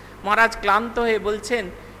টিপছেন। মহারাজ ক্লান্ত হয়ে বলছেন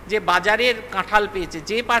যে বাজারের কাঁঠাল পেয়েছে,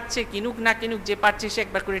 যে পাচ্ছে কিনুক না কিনুক, যে পাচ্ছে সে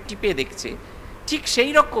একবার করে টিপে দেখছে। ঠিক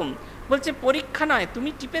সেই রকম বলছে, পরীক্ষা নয়, তুমি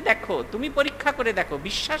টিপে দেখো, তুমি পরীক্ষা করে দেখো,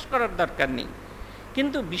 বিশ্বাস করার দরকার নেই।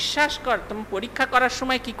 কিন্তু বিশ্বাস কর, তুমি পরীক্ষা করার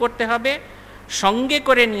সময় কি করতে হবে? সঙ্গে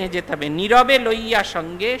করে নিয়ে যেতে হবে, নীরবে লইয়া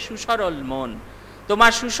সঙ্গে সুসরল মন।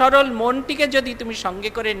 তোমার সুসরল মনটিকে যদি তুমি সঙ্গে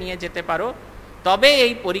করে নিয়ে যেতে পারো, তবে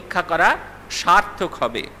এই পরীক্ষা করা সার্থক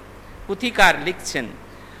হবে। পুথিকার লিখছেন,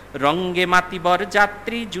 রঙ্গে মাতিবর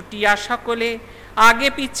যাত্রী জুটিয়া সকলে, আগে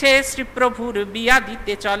পিছে শ্রীপ্রভুর বিয়া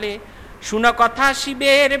দিতে চলে। শুনো কথা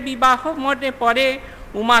শিবের বিবাহ মনে পড়ে,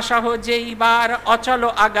 উমাসহ যেইবার অচল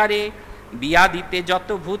আগারে। বিয়া দিতে যত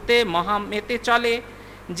ভূতে মহামেতে চলে,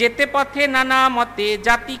 যেতে পথে নানা মতে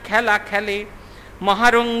জাতি খেলা খেলে।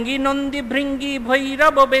 মহারঙ্গী নন্দী ভৃঙ্গি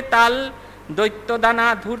ভৈরব বেতাল, দৈত্যদানা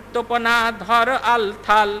ধূর্তপনা ধর আল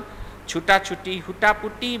থাল। ছুটাছুটি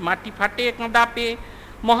হুটাপুটি মাটি ফাটে কাঁদাপে,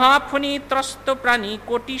 মহাফণি ত্রস্ত প্রাণী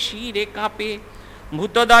কোটি শিরে কাঁপে।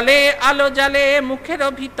 ভূতদলে আলো জালে মুখের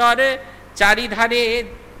ভিতর,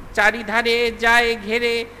 চারিধারে যায়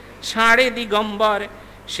ঘেরে সাড়ে দিগম্বর।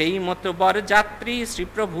 সেই মতো বরযাত্রী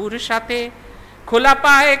শ্রীপ্রভুর সাথে, খোলা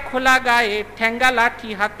পায়ে খোলা গায়ে ঠেঙ্গা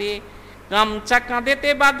লাঠি হাতে। গামছা কাঁধেতে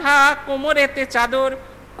বাঁধা কোমরেতে চাদর,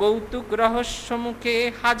 কৌতুক রহস্য মুখে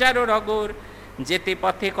হাজারো রগর। যেতে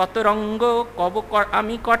পথে কত রঙ্গ কব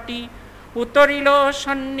আমি কটি, উতরিল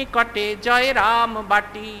সন্নিকটে জয় রাম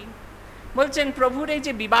বাটি। বলছেন প্রভুর এই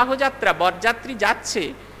যে বিবাহ যাত্রা, বরযাত্রী যাচ্ছে,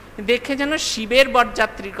 দেখে যেন শিবের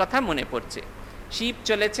বরযাত্রীর কথা মনে পড়ছে। শিব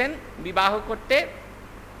চলেছেন বিবাহ করতে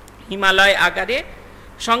হিমালয় আগারে,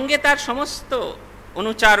 সঙ্গে তার সমস্ত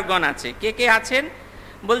অনুচারগণ আছে। কে কে আছেন?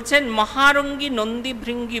 বলছেন মহারঙ্গী নন্দী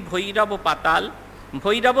ভৃঙ্গি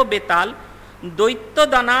ভৈরব বেতাল,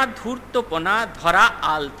 দৈত্যদানা ধূর্তপনা ধরা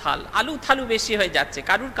আলথাল। আলু থালু বেশি হয়ে যাচ্ছে,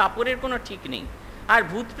 কারুর কাপড়ের কোনো ঠিক নেই। আর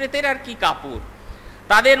ভূত প্রেতের আর কি কাপড়,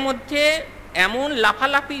 তাদের মধ্যে এমন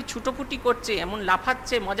লাফালাফি ছুটোপুটি করছে, এমন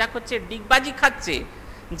লাফাচ্ছে, মজা করছে, ডিগবাজি খাচ্ছে,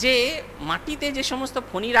 যে মাটিতে যে সমস্ত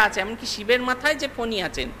ফণিরা আছে, এমনকি শিবের মাথায় যে ফণি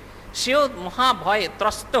আছেন সেও মহাভয়ে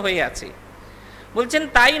ত্রস্ত হয়ে আছে। বলছেন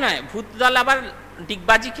তাই নয়, ভূতদল আবার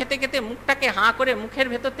ডিগবাজি খেতে খেতে মুখটাকে হাঁ করে মুখের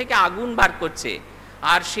ভেতর থেকে আগুন বার করছে,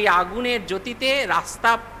 আর সেই আগুনের জ্যোতিতে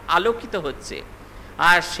রাস্তা আলোকিত হচ্ছে।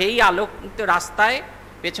 আর সেই আলোকিত রাস্তায়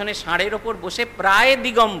পেছনে ষাঁড়ের ওপর বসে প্রায়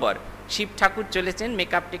দিগম্বর শিব ঠাকুর চলেছেন,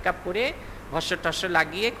 মেকআপ টেকআপ করে, ভস্য টস্য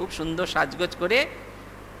লাগিয়ে, খুব সুন্দর সাজগোজ করে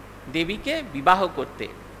দেবীকে বিবাহ করতে।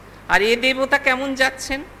 আর এ দেবতা কেমন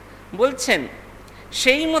যাচ্ছেন? বলছেন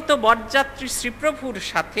সেই মতো বরযাত্রী শ্রীপ্রভুর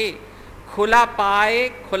সাথে, খোলা পায়ে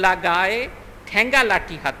খোলা গায়ে ঠেঙ্গা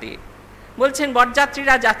লাঠি হাতে। বলছেন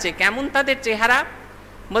বরযাত্রীরা যাচ্ছে, কেমন তাদের চেহারা?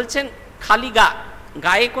 বলছেন খালি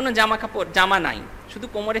গায়ে কোনো জামা নাই, শুধু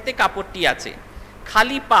কোমরেতে কাপড়টি আছে,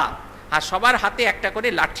 খালি পা, আর সবার হাতে একটা করে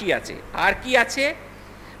লাঠি আছে। আর কি আছে?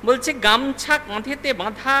 বলছে গামছা কাঁধেতে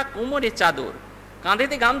বাঁধা, কোমরে চাদর।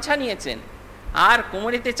 কাঁধেতে গামছা নিয়েছেন আর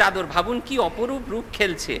কোমরেতে চাদর। ভাবুন কি অপরূপ রূপ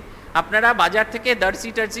খেলছে। আপনারা বাজার থেকে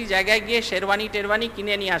টার্সি জায়গায় গিয়ে শেরওয়ানি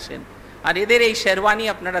কিনে নিয়ে আসেন, আর এদের এই শেরওয়ানি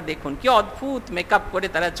আপনারা দেখুন, কি অদ্ভুত মেকআপ করে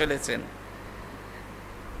তারা চলেছেন।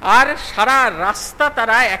 আর সারা রাস্তা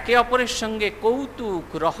তারা একে অপরের সঙ্গে কৌতুক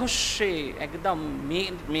রহস্যে একদম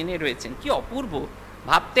মেনে রয়েছেন। কি অপূর্ব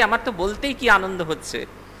ভাবতে, আমার তো বলতেই কি আনন্দ হচ্ছে।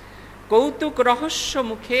 কৌতুক রহস্য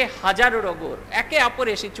মুখে হাজারো রগর, একে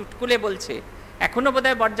অপরে এসে চুটকুলে বলছে। এখনো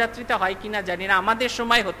বোধহয় বরযাত্রীতে হয় কিনা জানি না, আমাদের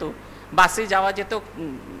সময় হতো, বাসে যাওয়া যেত,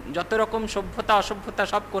 যত রকম সভ্যতা অসভ্যতা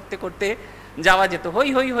সব করতে করতে যাওয়া যেত, হই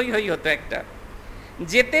হই হই হই হতো একটা।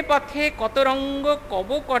 যেতে পথে কত রঙ্গ কব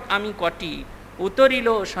আমি কটি, উতরিল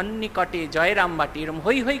সন্নিকটে জয়রাম বাটি। এরম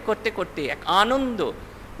হই হই করতে করতে এক আনন্দ,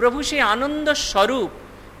 প্রভু সেই আনন্দ স্বরূপ,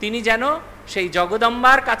 তিনি যেন সেই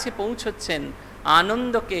জগদম্বার কাছে পৌঁছচ্ছেন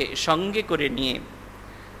আনন্দকে সঙ্গে করে নিয়ে।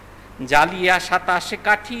 জালিয়া 27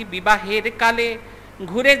 কাঠি বিবাহের কালে,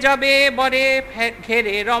 ঘুরে যাবে বরে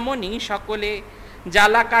ঘেরে রমণী সকলে।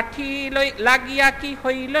 জ্বালা কাঠি লাগিয়া কি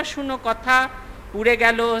হইল শুনো কথা, উড়ে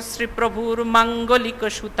গেল শ্রীপ্রভুর মাঙ্গলিক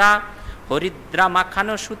সুতা। হরিদ্রা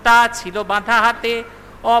মাখানো সুতা ছিল বাঁধা হাতে,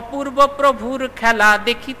 অপূর্ব প্রভুর খেলা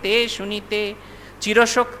দেখিতে শুনিতে।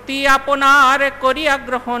 চিরশক্তি আপনার করিয়া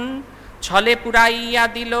গ্রহণ, ছলে পুরাইয়া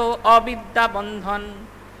দিল অবিদ্যা বন্ধন।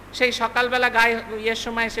 সেই সকালবেলা গায়ে ইয়ের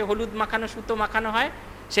সময় সে হলুদ মাখানো সুতো মাখানো হয়,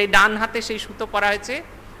 সেই ডান হাতে সেই সুতো পরা হয়েছে।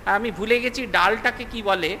 আর আমি ভুলে গেছি ডালটাকে কি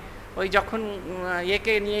বলে, ওই যখন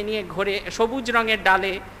ইয়েকে নিয়ে নিয়ে ঘোরে, সবুজ রঙের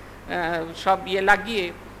ডালে সব ইয়ে লাগিয়ে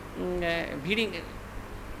ভিড়ি,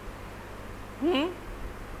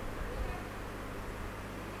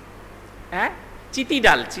 হ্যাঁ, চিতির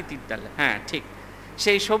ডাল, হ্যাঁ ঠিক,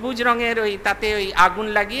 সেই সবুজ রঙের ওই তাতে ওই আগুন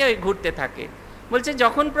লাগিয়ে ওই ঘুরতে থাকে। বলছে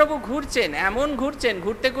যখন প্রভু ঘুরছেন, এমন ঘুরছেন,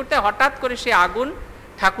 ঘুরতে ঘুরতে হঠাৎ করে সে আগুন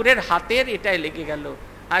ঠাকুরের হাতের এটায় লেগে গেল,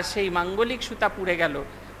 আর সেই মাঙ্গলিক সুতা পুড়ে গেল।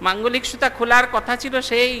 মাঙ্গলিক সুতা খোলার কথা ছিল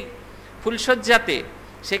সেই ফুলসজ্জাতে,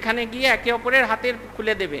 সেখানে গিয়ে একে অপরের হাতের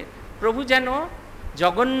খুলে দেবে। প্রভু যেন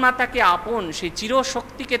জগন্মাতাকে আপন, সেই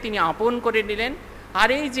চিরশক্তিকে তিনি আপন করে নিলেন, আর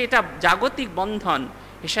এই যে এটা জাগতিক বন্ধন,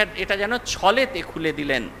 এটা যেন ছলেতে খুলে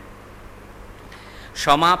দিলেন।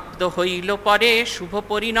 সমাপ্ত হইল পরে শুভ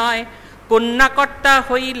পরিণয়, কন্যাকর্তা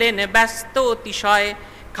হইলেন ব্যস্ত অতিশয়।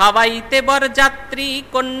 খাওয়াইতে বরযাত্রী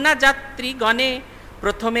কন্যা যাত্রী গণে,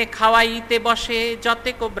 প্রথমে খাওয়াইতে বসে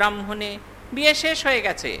যতেক ব্রাহ্মণে। বিয়ে শেষ হয়ে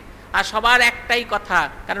গেছে, আর সবার একটাই কথা,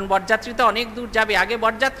 কারণ বরযাত্রী তো অনেক দূর যাবে, আগে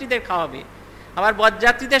বরযাত্রীদের খাওয়াবে। আবার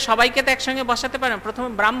বরযাত্রীদের সবাইকে তো একসঙ্গে বসাতে পারে না, প্রথমে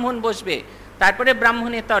ব্রাহ্মণ বসবে, তারপরে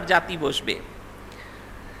ব্রাহ্মণেতর জাতি বসবে।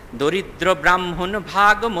 দরিদ্র ব্রাহ্মণ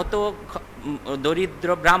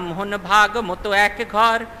ভাগ মতো এক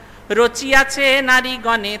ঘর, রচিয়াছে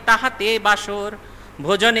নারীগণে তাহাতে বাসর।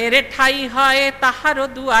 ভোজনের ঠাই হয় তাহারও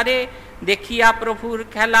দুয়ারে, দেখিয়া প্রভুর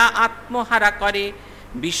খেলা আত্মহারা করে।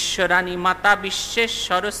 বিশ্বরানী মাতা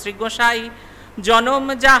বিশ্বেশ্বর শ্রী গোসাই, জনম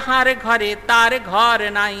যাহার ঘরে তার ঘর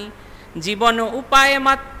নাই। জীবন উপায়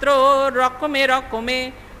মাত্র রকমে রকমে,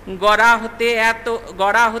 গড়া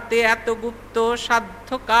হতে এত গুপ্ত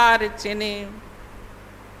সাধ্যকার চেনে।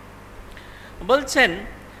 বলছেন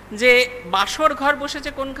যে বাসর ঘর বসেছে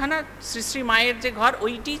কোনখানা, শ্রী শ্রী মায়ের যে ঘর,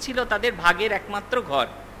 ওইটি ছিল তাদের ভাগের একমাত্র ঘর।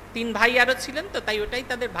 3 ভাই আরো ছিলেন তো, তাই ওটাই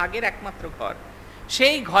তাদের ভাগের একমাত্র ঘর।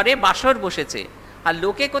 সেই ঘরে বাসর বসেছে, আর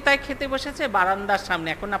লোকে কোথায় খেতে বসেছে? বারান্দার সামনে।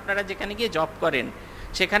 এখন আপনারা যেখানে গিয়ে জব করেন,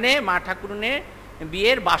 সেখানে মা ঠাকুরনের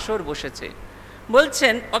বিয়ের বাসর বসেছে।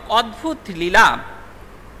 বলছেন অদ্ভুত লীলা,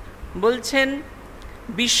 বলছেন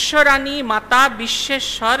বিশ্বরানী মাতা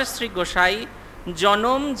বিশ্বেশ্বর শ্রী গোসাই,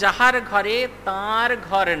 জনম যাহার ঘরে তার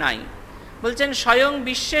ঘর নাই। বলছেন স্বয়ং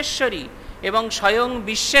বিশ্বেশ্বরী এবং স্বয়ং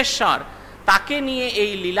বিশ্বেশ্বর, তাকে নিয়ে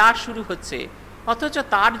এই লীলা শুরু হচ্ছে, অথচ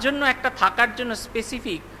তার জন্য একটা থাকার জন্য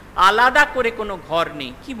স্পেসিফিক আলাদা করে কোনো ঘর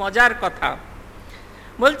নেই। কি মজার কথা!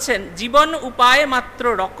 বলছেন জীবন উপায় মাত্র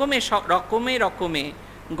রকমে রকমে,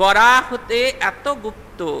 গড়া হতে এত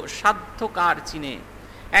গুপ্ত সাধ্যকার চিনে।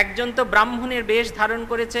 একজন তো ব্রাহ্মণের বেশ ধারণ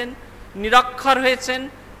করেছেন, নিরক্ষর হয়েছেন,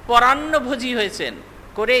 পরান্নভোজী হয়েছেন,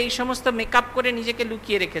 করে এই সমস্ত মেকআপ করে নিজেকে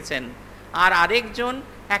লুকিয়ে রেখেছেন। আর আরেকজন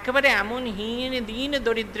একেবারে এমন হীন দীন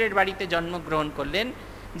দরিদ্রের বাড়িতে জন্মগ্রহণ করলেন,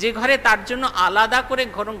 যে ঘরে তার জন্য আলাদা করে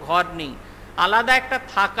ঘর নেই, আলাদা একটা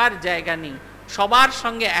থাকার জায়গা নেই, সবার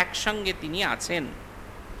সঙ্গে একসঙ্গে তিনি আছেন।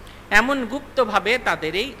 এমন গুপ্তভাবে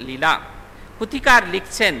তাদের এই লীলা। পুথিকার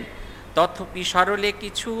লিখছেন, তথাপি সরলে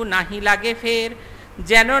কিছু নাহি লাগে ফের,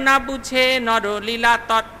 যেন না বুঝে নরলীলা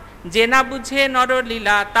যে না বুঝে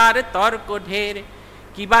নরলীলা তার তর্ক ঢের।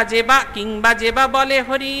 কিংবা যেবা বলে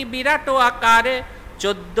হরি বিরাট আকার,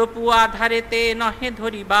 14 পুয়া ধারেতে নহে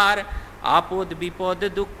ধরিবার। আপদ বিপদ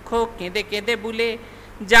দুঃখ কেঁদে কেঁদে বুলে,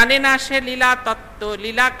 জানে না সে লীলা তত্ত্ব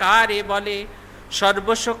লীলা কারে বলে।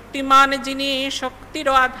 সর্বশক্তিমান যিনি শক্তির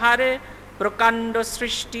আধার, প্রকাণ্ড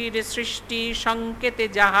সৃষ্টির সৃষ্টি সংকেতে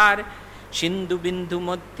যাহার। সিন্ধু বিন্দু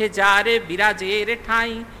মধ্যে যার বিরাজের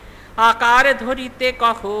ঠাঁই, আকার ধরিতে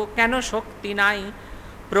কহ কেন শক্তি নাই।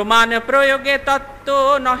 প্রমাণ প্রয়োগে তত্ত্ব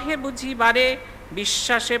নহে বুঝিবারে,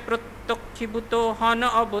 বিশ্বাসে প্রত্যক্ষীভূত হন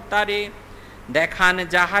অবতারে। দেখান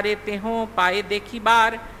যাহারে তেহ পায়ে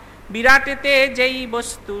দেখিবার, বিরাটেতে যেই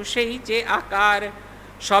বস্তু সেই যে আকার।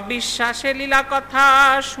 সবিশ্বাসে লীলা কথা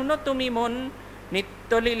শুনো তুমি মন,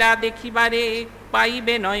 নিত্য লীলা দেখিবারে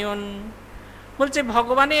পাইবে নয়ন। বলছে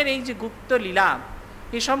ভগবানের এই যে গুপ্ত লীলা,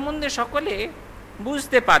 এ সম্বন্ধে সকলে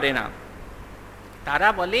বুঝতে পারে না। তারা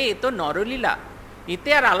বলে এ তো নরলীলা, এতে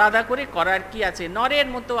আর আলাদা করে করার কি আছে, নরের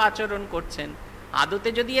মতো আচরণ করছেন। আদতে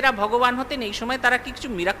যদি এরা ভগবান হতেন, এই সময় তারা কিছু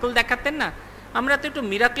মিরাকল দেখাতেন না? আমরা তো একটু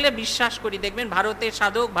মিরাকলে বিশ্বাস করি। দেখবেন ভারতের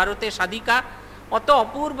সাধক, ভারতের সাধিকা, অত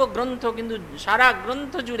অপূর্ব গ্রন্থ, কিন্তু সারা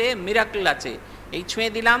গ্রন্থ জুড়ে মিরাকল আছে। এই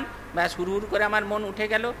ছুঁয়ে দিলাম, ব্যাস হুড় করে আমার মন উঠে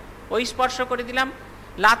গেল। ওই স্পর্শ করে দিলাম,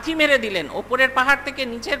 লাথি মেরে দিলেন, ওপরের পাহাড় থেকে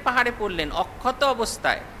নিচের পাহাড়ে পড়লেন অক্ষত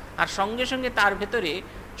অবস্থায়, আর সঙ্গে সঙ্গে তার ভেতরে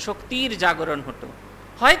শক্তির জাগরণ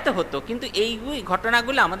হয়তো হতো। কিন্তু এই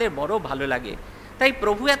ঘটনাগুলো আমাদের বড় ভালো লাগে। তাই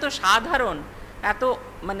প্রভু এত সাধারণ, এত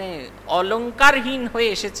অলঙ্কারহীন হয়ে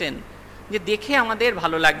এসেছেন যে দেখে আমাদের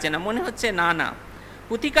ভালো লাগছে না, মনে হচ্ছে না।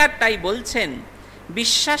 পুথিকার তাই বলছেন,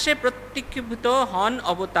 বিশ্বাসে প্রত্যক্ষীভূত হন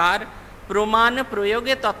অবতার, প্রমাণ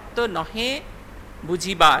প্রয়োগে তত্ত্ব নহে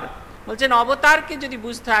বুঝিবার। বলছেন অবতারকে যদি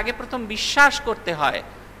বুঝতে হয়, আগে প্রথম বিশ্বাস করতে হয়।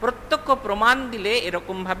 প্রত্যক্ষ প্রমাণ দিলে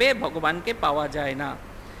এরকমভাবে ভগবানকে পাওয়া যায় না।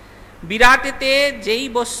 বিরাটেতে যেই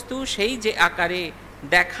বস্তু সেই যে আকারে,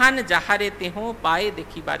 দেখান যাহারে তেহ পায়ে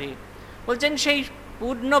দেখিবারে। বলছেন সেই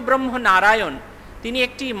পূর্ণ ব্রহ্ম নারায়ণ তিনি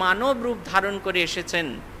একটি মানব রূপ ধারণ করে এসেছেন,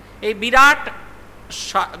 এই বিরাট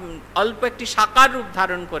অল্প একটি সাকার রূপ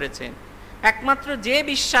ধারণ করেছেন। একমাত্র যে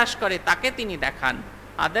বিশ্বাস করে তাকে তিনি দেখান,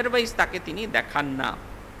 আদারওয়াইজ তাকে তিনি দেখান না।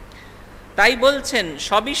 তাই বলছেন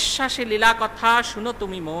সবিশ্বাসে লীলা কথা শুনো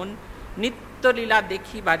তুমি মন, নিত্য লীলা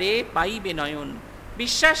দেখিবারে পাইবে নয়ন।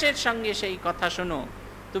 বিশ্বাসের সঙ্গে সেই কথা শোনো,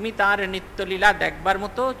 তুমি তার নিত্যলীলা দেখবার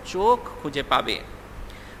মতো চোখ খুঁজে পাবে।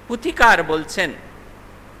 পুথিকার বলছেন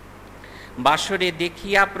বাসরে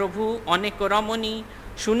দেখিয়া প্রভু অনেক রমণী,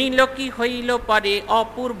 শুনিল কি হইল পরে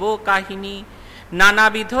অপূর্ব কাহিনী।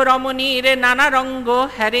 নানাবিধ রমণীর নানা রঙ্গ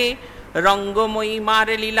হ্যারে, রঙ্গময়ী মার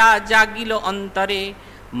লীলা জাগিল অন্তরে।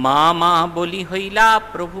 মা মা বলি হইলা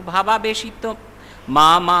প্রভু ভাবাবেশিত, মা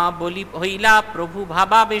মা বলি হইলা প্রভু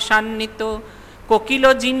ভাবাবেশান্বিত। কোকিল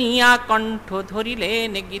জিনিয়া কণ্ঠ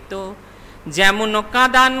ধরিলেন গীত, যেমন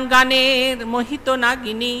কাদান গানের মোহিত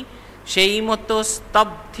নাগিনী। সেই মতো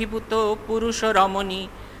স্তব্ধীভূত পুরুষ রমণী,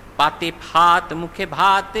 পাতে ভাত মুখে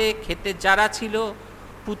ভাত খেতে যারা ছিল,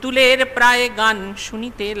 পুতুলের প্রায় গান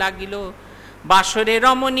শুনিতে লাগিল। বাসরে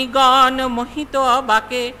রমণীগণ মোহিত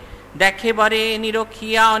অবাকে, দেখে বরে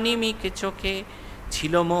নিরখিয়া অনিমিক চোখে।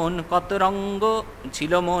 ছিল মন কত রঙ্গ,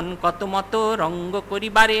 ছিল মন কত মতো রঙ্গ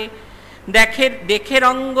করিবারে, দেখে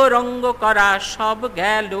রঙ্গ রঙ্গ করা সব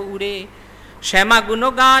গেল উড়ে। শ্যামা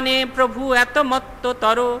গুণগানে প্রভু এত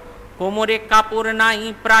মত্ততর, কোমরে কাপড় নাই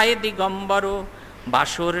প্রায় দিগম্বর।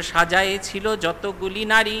 বাসর সাজায়ে ছিল যতগুলি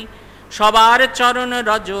নারী, সবার চরণ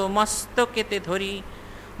রজ মস্তকেতে ধরি।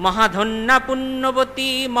 মহাধন্যা পুণ্যবতী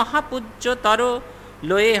মহাপূজ্যতর,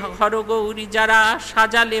 লয়ে হর গৌরী যারা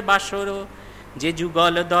সাজালে বাসর। যে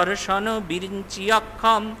যুগল দর্শন বিরিঞ্চি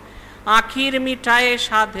অক্ষম, আখির মিঠায়ে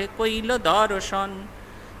সাধ কইল দর্শন।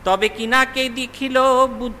 তবে কিনাকে দেখিল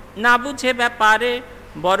না বুঝে ব্যাপারে,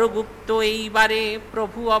 বড়গুপ্ত এইবারে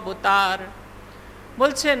প্রভু অবতার।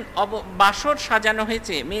 বলছেন বাসর সাজানো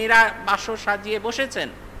হয়েছে, মেয়েরা বাসর সাজিয়ে বসেছেন।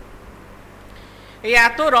 এই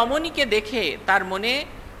এত রমণীকে দেখে তার মনে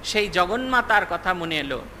সেই জগন্মাতার কথা মনে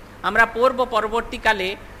এলো। আমরা পরবর্তীকালে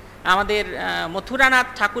আমাদের মথুরানাথ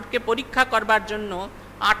ঠাকুরকে পরীক্ষা করবার জন্য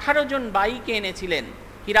 18 জন বাইকে এনেছিলেন,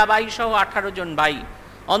 হীরাবাই সহ 18 জন বাই।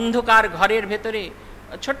 অন্ধকার ঘরের ভেতরে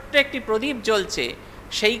ছোট্ট একটি প্রদীপ জ্বলছে,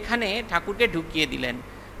 সেইখানে ঠাকুরকে ঢুকিয়ে দিলেন।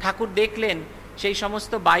 ঠাকুর দেখলেন সেই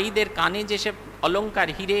সমস্ত বাইদের কানে যেসব অলঙ্কার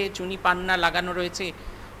হিরে চুনি পান্না লাগানো রয়েছে,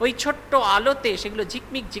 ওই ছোট্ট আলোতে সেগুলো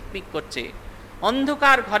ঝিকমিক ঝিকমিক করছে।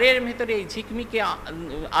 অন্ধকার ঘরের ভেতরে এই ঝিকমিকে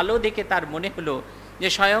আলো দেখে তার মনে হলো যে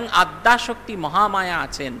স্বয়ং আদ্যাশক্তি মহামায়া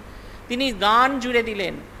আছেন। তিনি গান জুড়ে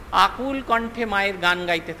দিলেন, আকুল কণ্ঠে মায়ের গান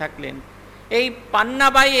গাইতে থাকলেন। এই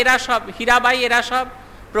পান্নাবাই এরা সব, হীরাবাই এরা সব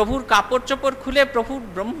প্রভুর কাপড় চোপড় খুলে প্রভুর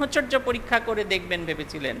ব্রহ্মচর্য পরীক্ষা করে দেখবেন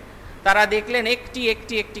ভেবেছিলেন। তারা দেখলেন একটি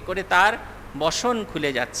একটি একটি করে তার বসন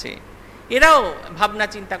খুলে যাচ্ছে। এরাও ভাবনা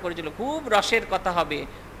চিন্তা করেছিল খুব রসের কথা হবে,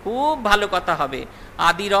 খুব ভালো কথা হবে,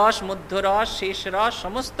 আদি রস, মধ্য রস, শেষ রস,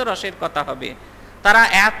 সমস্ত রসের কথা হবে। তারা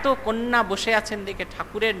এত কন্যা বসে আছেন দেখে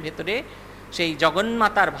ঠাকুরের ভেতরে সেই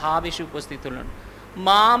জগন্মাতার ভাব এসে উপস্থিত হলেন।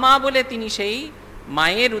 মা মা বলে তিনি সেই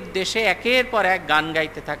মায়ের উদ্দেশ্যে একের পর এক গান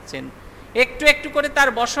গাইতে থাকছেন। একটু একটু করে তার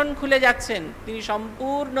বসন খুলে যাচ্ছেন, তিনি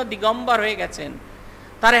সম্পূর্ণ দিগম্বর হয়ে গেছেন।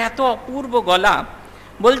 তার এত অপূর্ব গলা।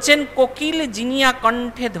 বলছেন কোকিল জিনিয়া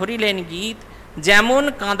কণ্ঠে ধরিলেন গীত, যেমন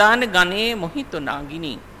কাঁদান গানে মোহিত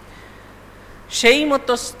নাগিনী। সেই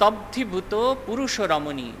মতো স্তব্ধীভূত পুরুষ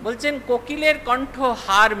রমণী। বলছেন কোকিলের কণ্ঠ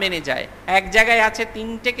হার মেনে যায়। এক জায়গায় আছে,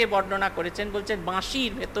 3টেকে বর্ণনা করেছেন। বলছেন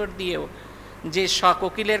বাঁশির ভেতর দিয়েও যে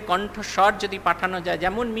কোকিলের কণ্ঠস্বর যদি পাঠানো যায়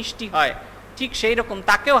যেমন মিষ্টি হয়, ঠিক সেই রকম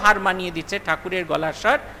তাকেও হার মানিয়ে দিচ্ছে ঠাকুরের গলার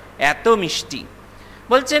স্বর, এত মিষ্টি।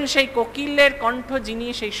 বলছেন সেই কোকিলের কণ্ঠ যিনি,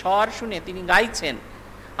 সেই স্বর শুনে তিনি গাইছেন,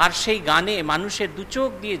 আর সেই গানে মানুষের দু চোখ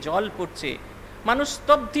দিয়ে জল পড়ছে, মানুষ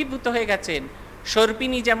স্তব্ধীভূত হয়ে গেছেন।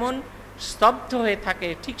 সর্পিণী যেমন স্তব্ধ হয়ে থাকে,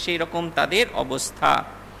 ঠিক সেই রকম তাদের অবস্থা।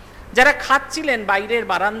 যারা খাচ্ছিলেন বাইরের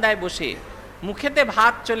বারান্দায় বসে, মুখেতে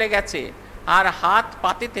ভাত চলে গেছে আর হাত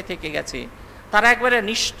পাতেতে থেকে গেছে, তারা একবারে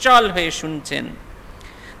নিশ্চল হয়ে শুনছেন।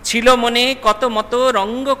 ছিল মনে কত মতো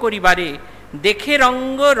রঙ্গ করিবারে, দেখে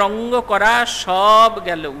রঙ্গ রঙ্গ করা সব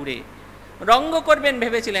গেল উড়ে। রঙ্গ করবেন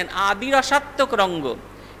ভেবেছিলেন, আদিরসাত্মক রঙ্গ।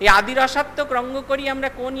 এই আদিরসাত্মক রঙ্গ করি আমরা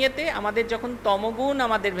কোন ইয়েতে? আমাদের যখন তমগুণ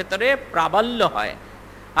আমাদের ভেতরে প্রাবল্য হয়।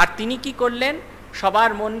 আর তিনি কি করলেন?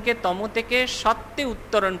 সবার মনকে তম থেকে সত্যে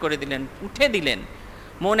উত্তরণ করে দিলেন, উঠে দিলেন।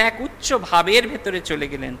 মন এক উচ্চ ভাবের ভেতরে চলে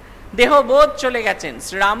গেলেন, দেহবোধ চলে গেছেন।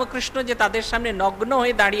 শ্রীরামকৃষ্ণ যে তাদের সামনে নগ্ন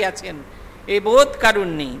হয়ে দাঁড়িয়ে আছেন, এ বোধ কারণ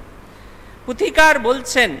নেই। পুথিকার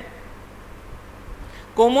বলছেন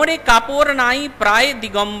কোমরে কাপড় নাই প্রায়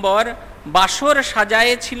দিগম্বর, বাসর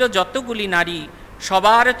সাজায়ে ছিল যতগুলি নারী,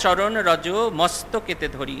 সবার চরণ রজ মস্তকেতে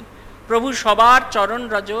ধরি। প্রভু সবার চরণ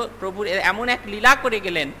রজ, প্রভুর এমন এক লীলা করে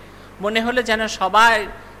গেলেন, মনে হলো যেন সবাই,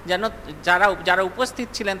 যেন যারা উপস্থিত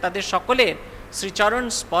ছিলেন তাদের সকলের শ্রীচরণ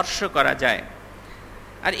স্পর্শ করা যায়।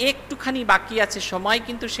 আর একটুখানি বাকি আছে, সময়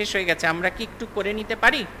কিন্তু শেষ হয়ে গেছে, আমরা কি একটু করে নিতে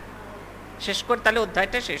পারি? শেষ করে তাহলে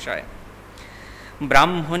অধ্যায়টা শেষ হয়।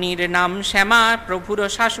 ব্রাহ্মণীর নাম শ্যামা, প্রভুর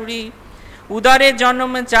শাশুড়ি, উদরে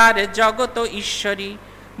জন্ম যার জগত ঈশ্বরী।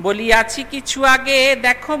 বলিয়াছি কিছু আগে,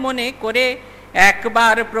 দেখো মনে করে,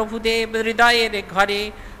 একবার প্রভুদেব হৃদয়ের ঘরে।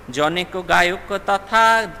 জনেক গায়ক তথা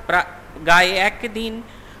গায়ে একদিন,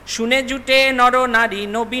 শুনে জুটে নর নারী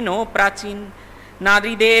নবীন প্রাচীন।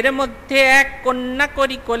 নারীদের মধ্যে এক কন্যা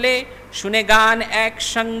করি কোলে, শুনে গান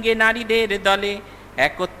একসঙ্গে নারীদের দলে।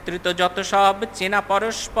 একত্রিত যত সব চেনা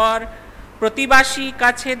পরস্পর, প্রতিবাসী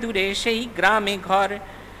কাছে দূরে সেই গ্রামে ঘর।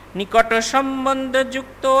 নিকট সম্বন্ধ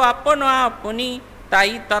যুক্ত আপন আপনি,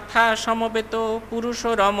 তাই তথা সমবেত পুরুষ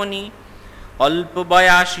রমণী। অল্প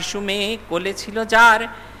বয়া শিশু মেয়ে কোলে ছিল যার,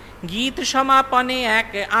 গীত সমাপনে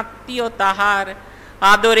এক আত্মীয় তাহার।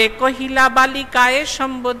 আদরে কহিলা বালিকায়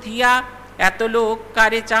সম্বোধিয়া, এত লোক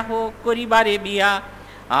কারে চাহ করিবারে বিয়া।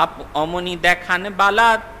 আপ অমনি দেখান বালা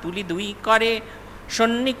তুলি দুই করে,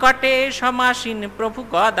 সন্নিকটে সমাসীন প্রভু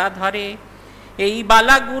গদা ধরে। এই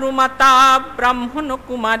বালা গুরুমাতা ব্রাহ্মণ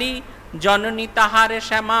কুমারী, জননী তাহার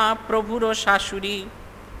শ্যামা প্রভুর শাশুড়ি।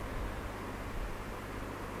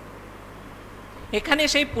 এখানে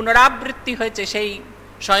সেই পুনরাবৃত্তি হয়েছে সেই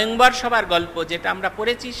স্বয়ংবর সভার গল্প, যেটা আমরা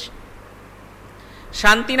পড়েছি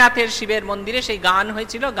শান্তিনাথের শিবের মন্দিরে। সেই গান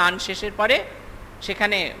হয়েছিল, গান শেষের পরে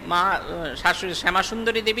সেখানে মা শাশুড়ি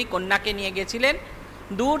শ্যামাসুন্দরী দেবী কন্যাকে নিয়ে গেছিলেন।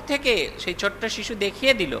 দূর থেকে সেই ছোট্ট শিশু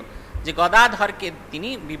দেখিয়ে দিল যে গদাধরকে তিনি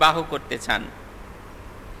বিবাহ করতে চান।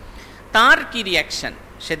 তার কি রিয়াকশন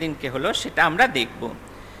সেদিনকে হলো সেটা আমরা দেখব।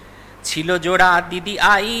 ছিল জোড়া দিদি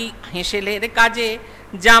আই হেসেলের কাজে,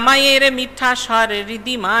 জামাইয়ের মিঠা স্বর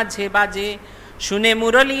হৃদি মাঝে বাজে। শুনে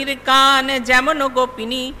মুরলীর কান যেমন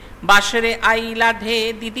গোপিনী, বাসরে আইলা ধে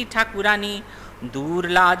দিদি ঠাকুরানী। দূর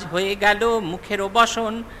লাজ হয়ে গেল মুখেরও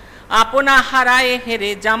বসন, আপনা হারায়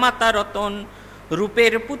হেরে জামাতা রতন।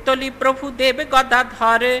 রূপের পুতলি প্রভু দেব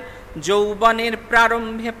গদাধর, যৌবনের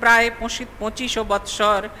প্রারম্ভে প্রায় 25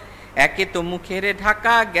 বৎসর। একে তো মুখের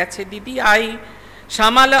ঢাকা গেছে দিদি আই,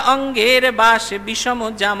 সামাল অঙ্গের বাস বিষম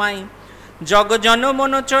জামাই। জগজন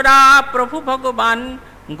মনোচরা প্রভু ভগবান,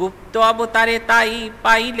 গুপ্ত অবতারে তাই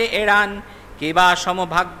পাইলে এড়ান। কেবা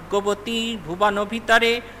সমভাগ্যবতী ভুবন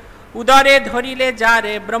ভিতরে, উদরে ধরিলে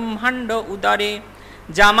যারে ব্রহ্মাণ্ড উদরে।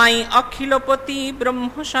 জামাই অখিলপতি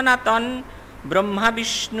ব্রহ্ম সনাতন, ব্রহ্মা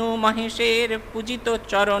বিষ্ণু মহেশের পূজিত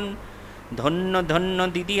চরণ। ধন্য ধন্য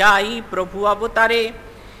দিদি আই প্রভু অবতারে,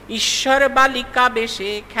 ঈশ্বর বালিকা বেশে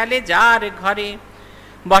খেলে যার ঘরে।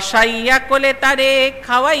 বসাইয়া কোলে তারে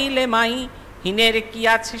খাওয়াইলে মাই, হীনের কি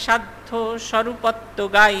আছে সাধ্য স্বরূপত্ব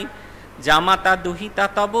গাই। জামাতা দুহিতা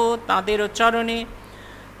তব তাঁদেরও চরণে,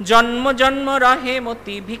 জন্ম জন্ম রহে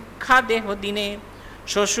মতি ভিক্ষা দেহ দিনে।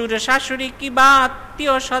 শ্বশুর শাশুড়ি কি বা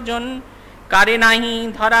আত্মীয় স্বজন, কারে নাহি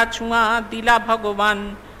ধরা ছুঁয়া দিলা ভগবান।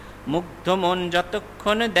 মুগ্ধ মন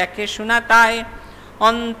যতক্ষণ দেখে শোনা তাই,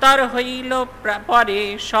 অন্তর হইল পরে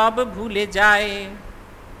সব ভুলে যায়।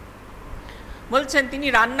 বলছেন তিনি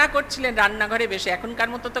রান্না করছিলেন রান্নাঘরে বসে। এখনকার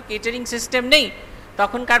মতো তো কেটারিং সিস্টেম নেই,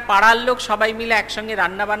 তখনকার পাড়ার লোক সবাই মিলে একসঙ্গে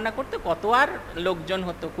রান্না বান্না করতো। কত আর লোকজন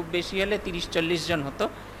হতো, খুব বেশি হলে 30-40 জন হতো।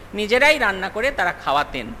 নিজেরাই রান্না করে তারা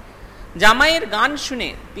খাওয়াতেন। জামাইয়ের গান শুনে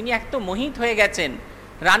তিনি এত মোহিত হয়ে গেছেন,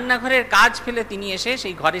 রান্নাঘরের কাজ ফেলে তিনি এসে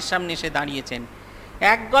সেই ঘরের সামনে এসে দাঁড়িয়েছেন।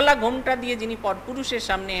 এক গলা ঘোমটা দিয়ে যিনি পরপুরুষের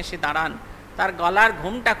সামনে এসে দাঁড়ান, তার গলার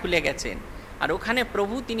ঘোমটা খুলে গেছেন, আর ওখানে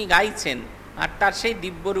প্রভু তিনি গাইছেন, আর তার সেই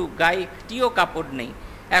দিব্যরূপ, গায়ে একটিও কাপড় নেই,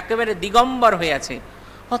 একেবারে দিগম্বর হয়ে আছে।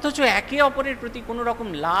 অথচ একে অপরের প্রতি কোনো রকম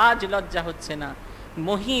লাজ লজ্জা হচ্ছে না,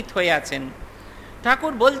 মোহিত হয়ে আছেন।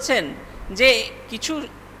 ঠাকুর বলছেন যে কিছু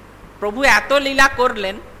প্রভু এত লীলা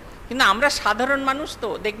করলেন, কিন্তু আমরা সাধারণ মানুষ তো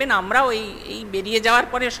দেখবেন আমরাও এই বেরিয়ে যাওয়ার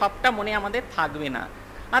পরে সবটা মনে আমাদের থাকবে না,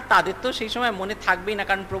 আর তাদের তো সেই সময় মনে থাকবেই না,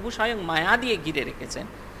 কারণ প্রভু স্বয়ং মায়া দিয়ে ঘিরে রেখেছেন।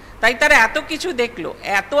 তাই তারা এত কিছু দেখলো,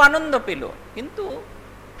 এত আনন্দ পেল, কিন্তু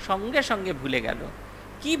সঙ্গে সঙ্গে ভুলে গেল।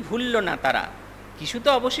 কি ভুলল না তারা? কিছু তো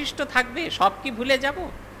অবশিষ্ট থাকবে, সব কি ভুলে যাব?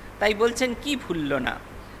 তাই বলছেন কি ভুলল না।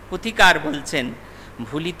 পুথিকার বলছেন,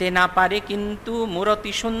 ভুলিতে না পারে কিন্তু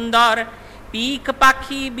মূরতি সুন্দর, পিক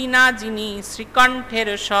পাখি বিনা যিনি শ্রীকণ্ঠের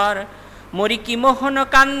স্বর। মরিকি মোহন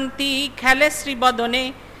কান্তি খেলে শ্রীবদনে,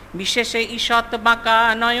 বিশেষে ঈষৎ বাঁকা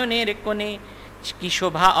নয়নের কোণে। কি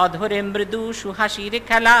শোভা অধরে মৃদু সুহাসির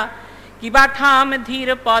খেলা, কিবা ঠাম ধীর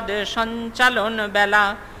পদ সঞ্চালন বেলা।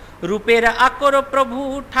 রূপের আকর প্রভু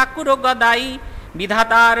ঠাকুর গদাই,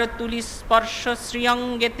 বিধাতার তুলি স্পর্শ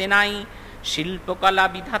শ্রীঅঙ্গে তেনাই। শিল্পকলা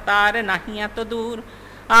বিধাতার নাহি এত দূর,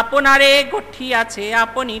 আপনারে গঠিয়াছে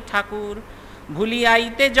আপনি ঠাকুর।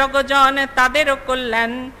 ভুলিয়াইতে জগজন তাদেরও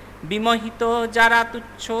কল্যাণ, বিমোহিত যারা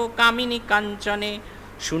তুচ্ছ কামিনী কাঞ্চনে।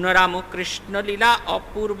 শুনো রামকৃষ্ণ লীলা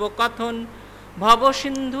অপূর্ব কথন, ভব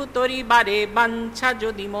সিন্ধু তরিবারে বাঞ্ছা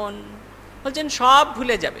যদি মন। বলছেন সব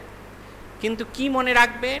ভুলে যাবে, কিন্তু কি মনে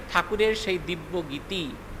রাখবে? ঠাকুরের সেই দিব্য গীতি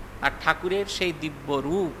আর ঠাকুরের সেই দিব্য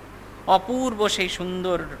রূপ, অপূর্ব সেই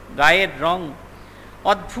সুন্দর গায়ের রং,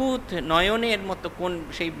 অদ্ভুত নয়নের মতো কোন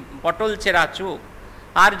সেই পটল চেরা চোখ,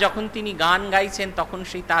 আর যখন তিনি গান গাইছেন তখন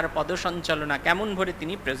সেই তার পদসঞ্চালনা কেমন ভরে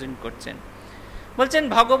তিনি প্রেজেন্ট করছেন। বলছেন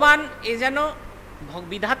ভগবান এ যেন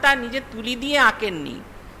বিধাতা নিজে তুলি দিয়ে আঁকেননি,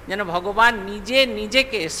 যেন ভগবান নিজে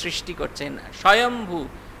নিজেকে সৃষ্টি করছেন, স্বয়ম্ভু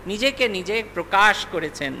নিজেকে নিজে প্রকাশ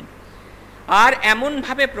করেছেন। আর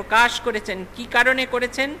এমনভাবে প্রকাশ করেছেন, কি কারণে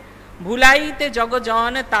করেছেন? ভুলাইতে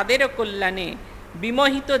জগজন তাদেরও কল্যাণে,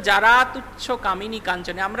 বিমোহিত যারা তুচ্ছ কামিনী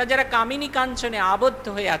কাঞ্চনে। আমরা যারা কামিনী কাঞ্চনে আবদ্ধ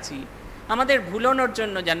হয়ে আছি, আমাদের ভুলানোর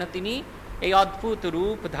জন্য যেন তিনি এই অদ্ভুত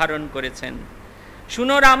রূপ ধারণ করেছেন।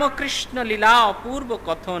 শুনো রামকৃষ্ণ লীলা অপূর্ব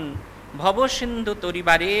কথন, ভবসিন্ধু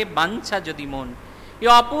তরিবারে বাঞ্ছা যদি মন। এই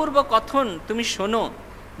অপূর্ব কথন তুমি শোনো,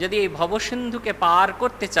 যদি এই ভবসিন্ধুকে পার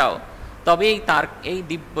করতে চাও তবেই তার এই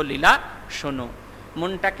দিব্য লীলা শোনো।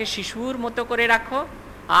 মনটাকে শিশুর মতো করে রাখো,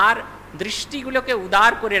 আর দৃষ্টিগুলোকে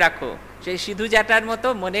উদার করে রাখো, সেই সিধু জ্যাঠার মতো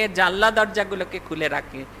মনের জানলা দরজাগুলোকে খুলে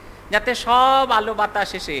রাখে, যাতে সব আলো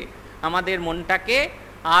বাতাস এসে আমাদের মনটাকে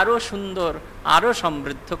আরও সুন্দর, আরও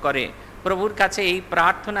সমৃদ্ধ করে। প্রভুর কাছে এই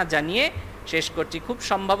প্রার্থনা জানিয়ে শেষ করছি। খুব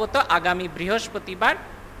সম্ভবত আগামী বৃহস্পতিবার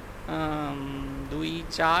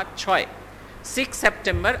 6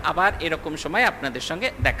 সেপ্টেম্বর আবার এরকম সময় আপনাদের সঙ্গে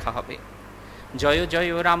দেখা হবে। জয়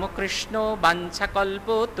জয় রামকৃষ্ণ বাঞ্ছাকল্প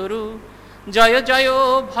তরু, জয় জয়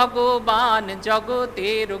ভগবান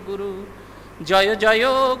জগতের গুরু, জয় জয়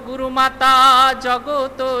গুরুমাতা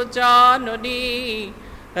জগত জননী,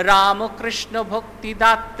 রামকৃষ্ণ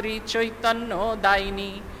ভক্তিদাত্রী চৈতন্য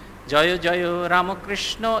দায়িনী। জয় জয়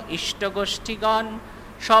রামকৃষ্ণ ইষ্ট গোষ্ঠীগণ,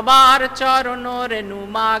 সবার চরণ রেণু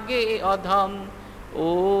মাগে অধম।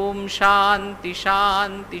 ওম শান্তি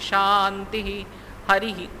শান্তি শান্তি,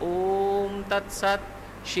 হরি ওম তৎসৎ।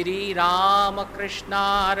 শ্রী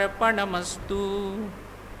রামকৃষ্ণার্পণমস্তু।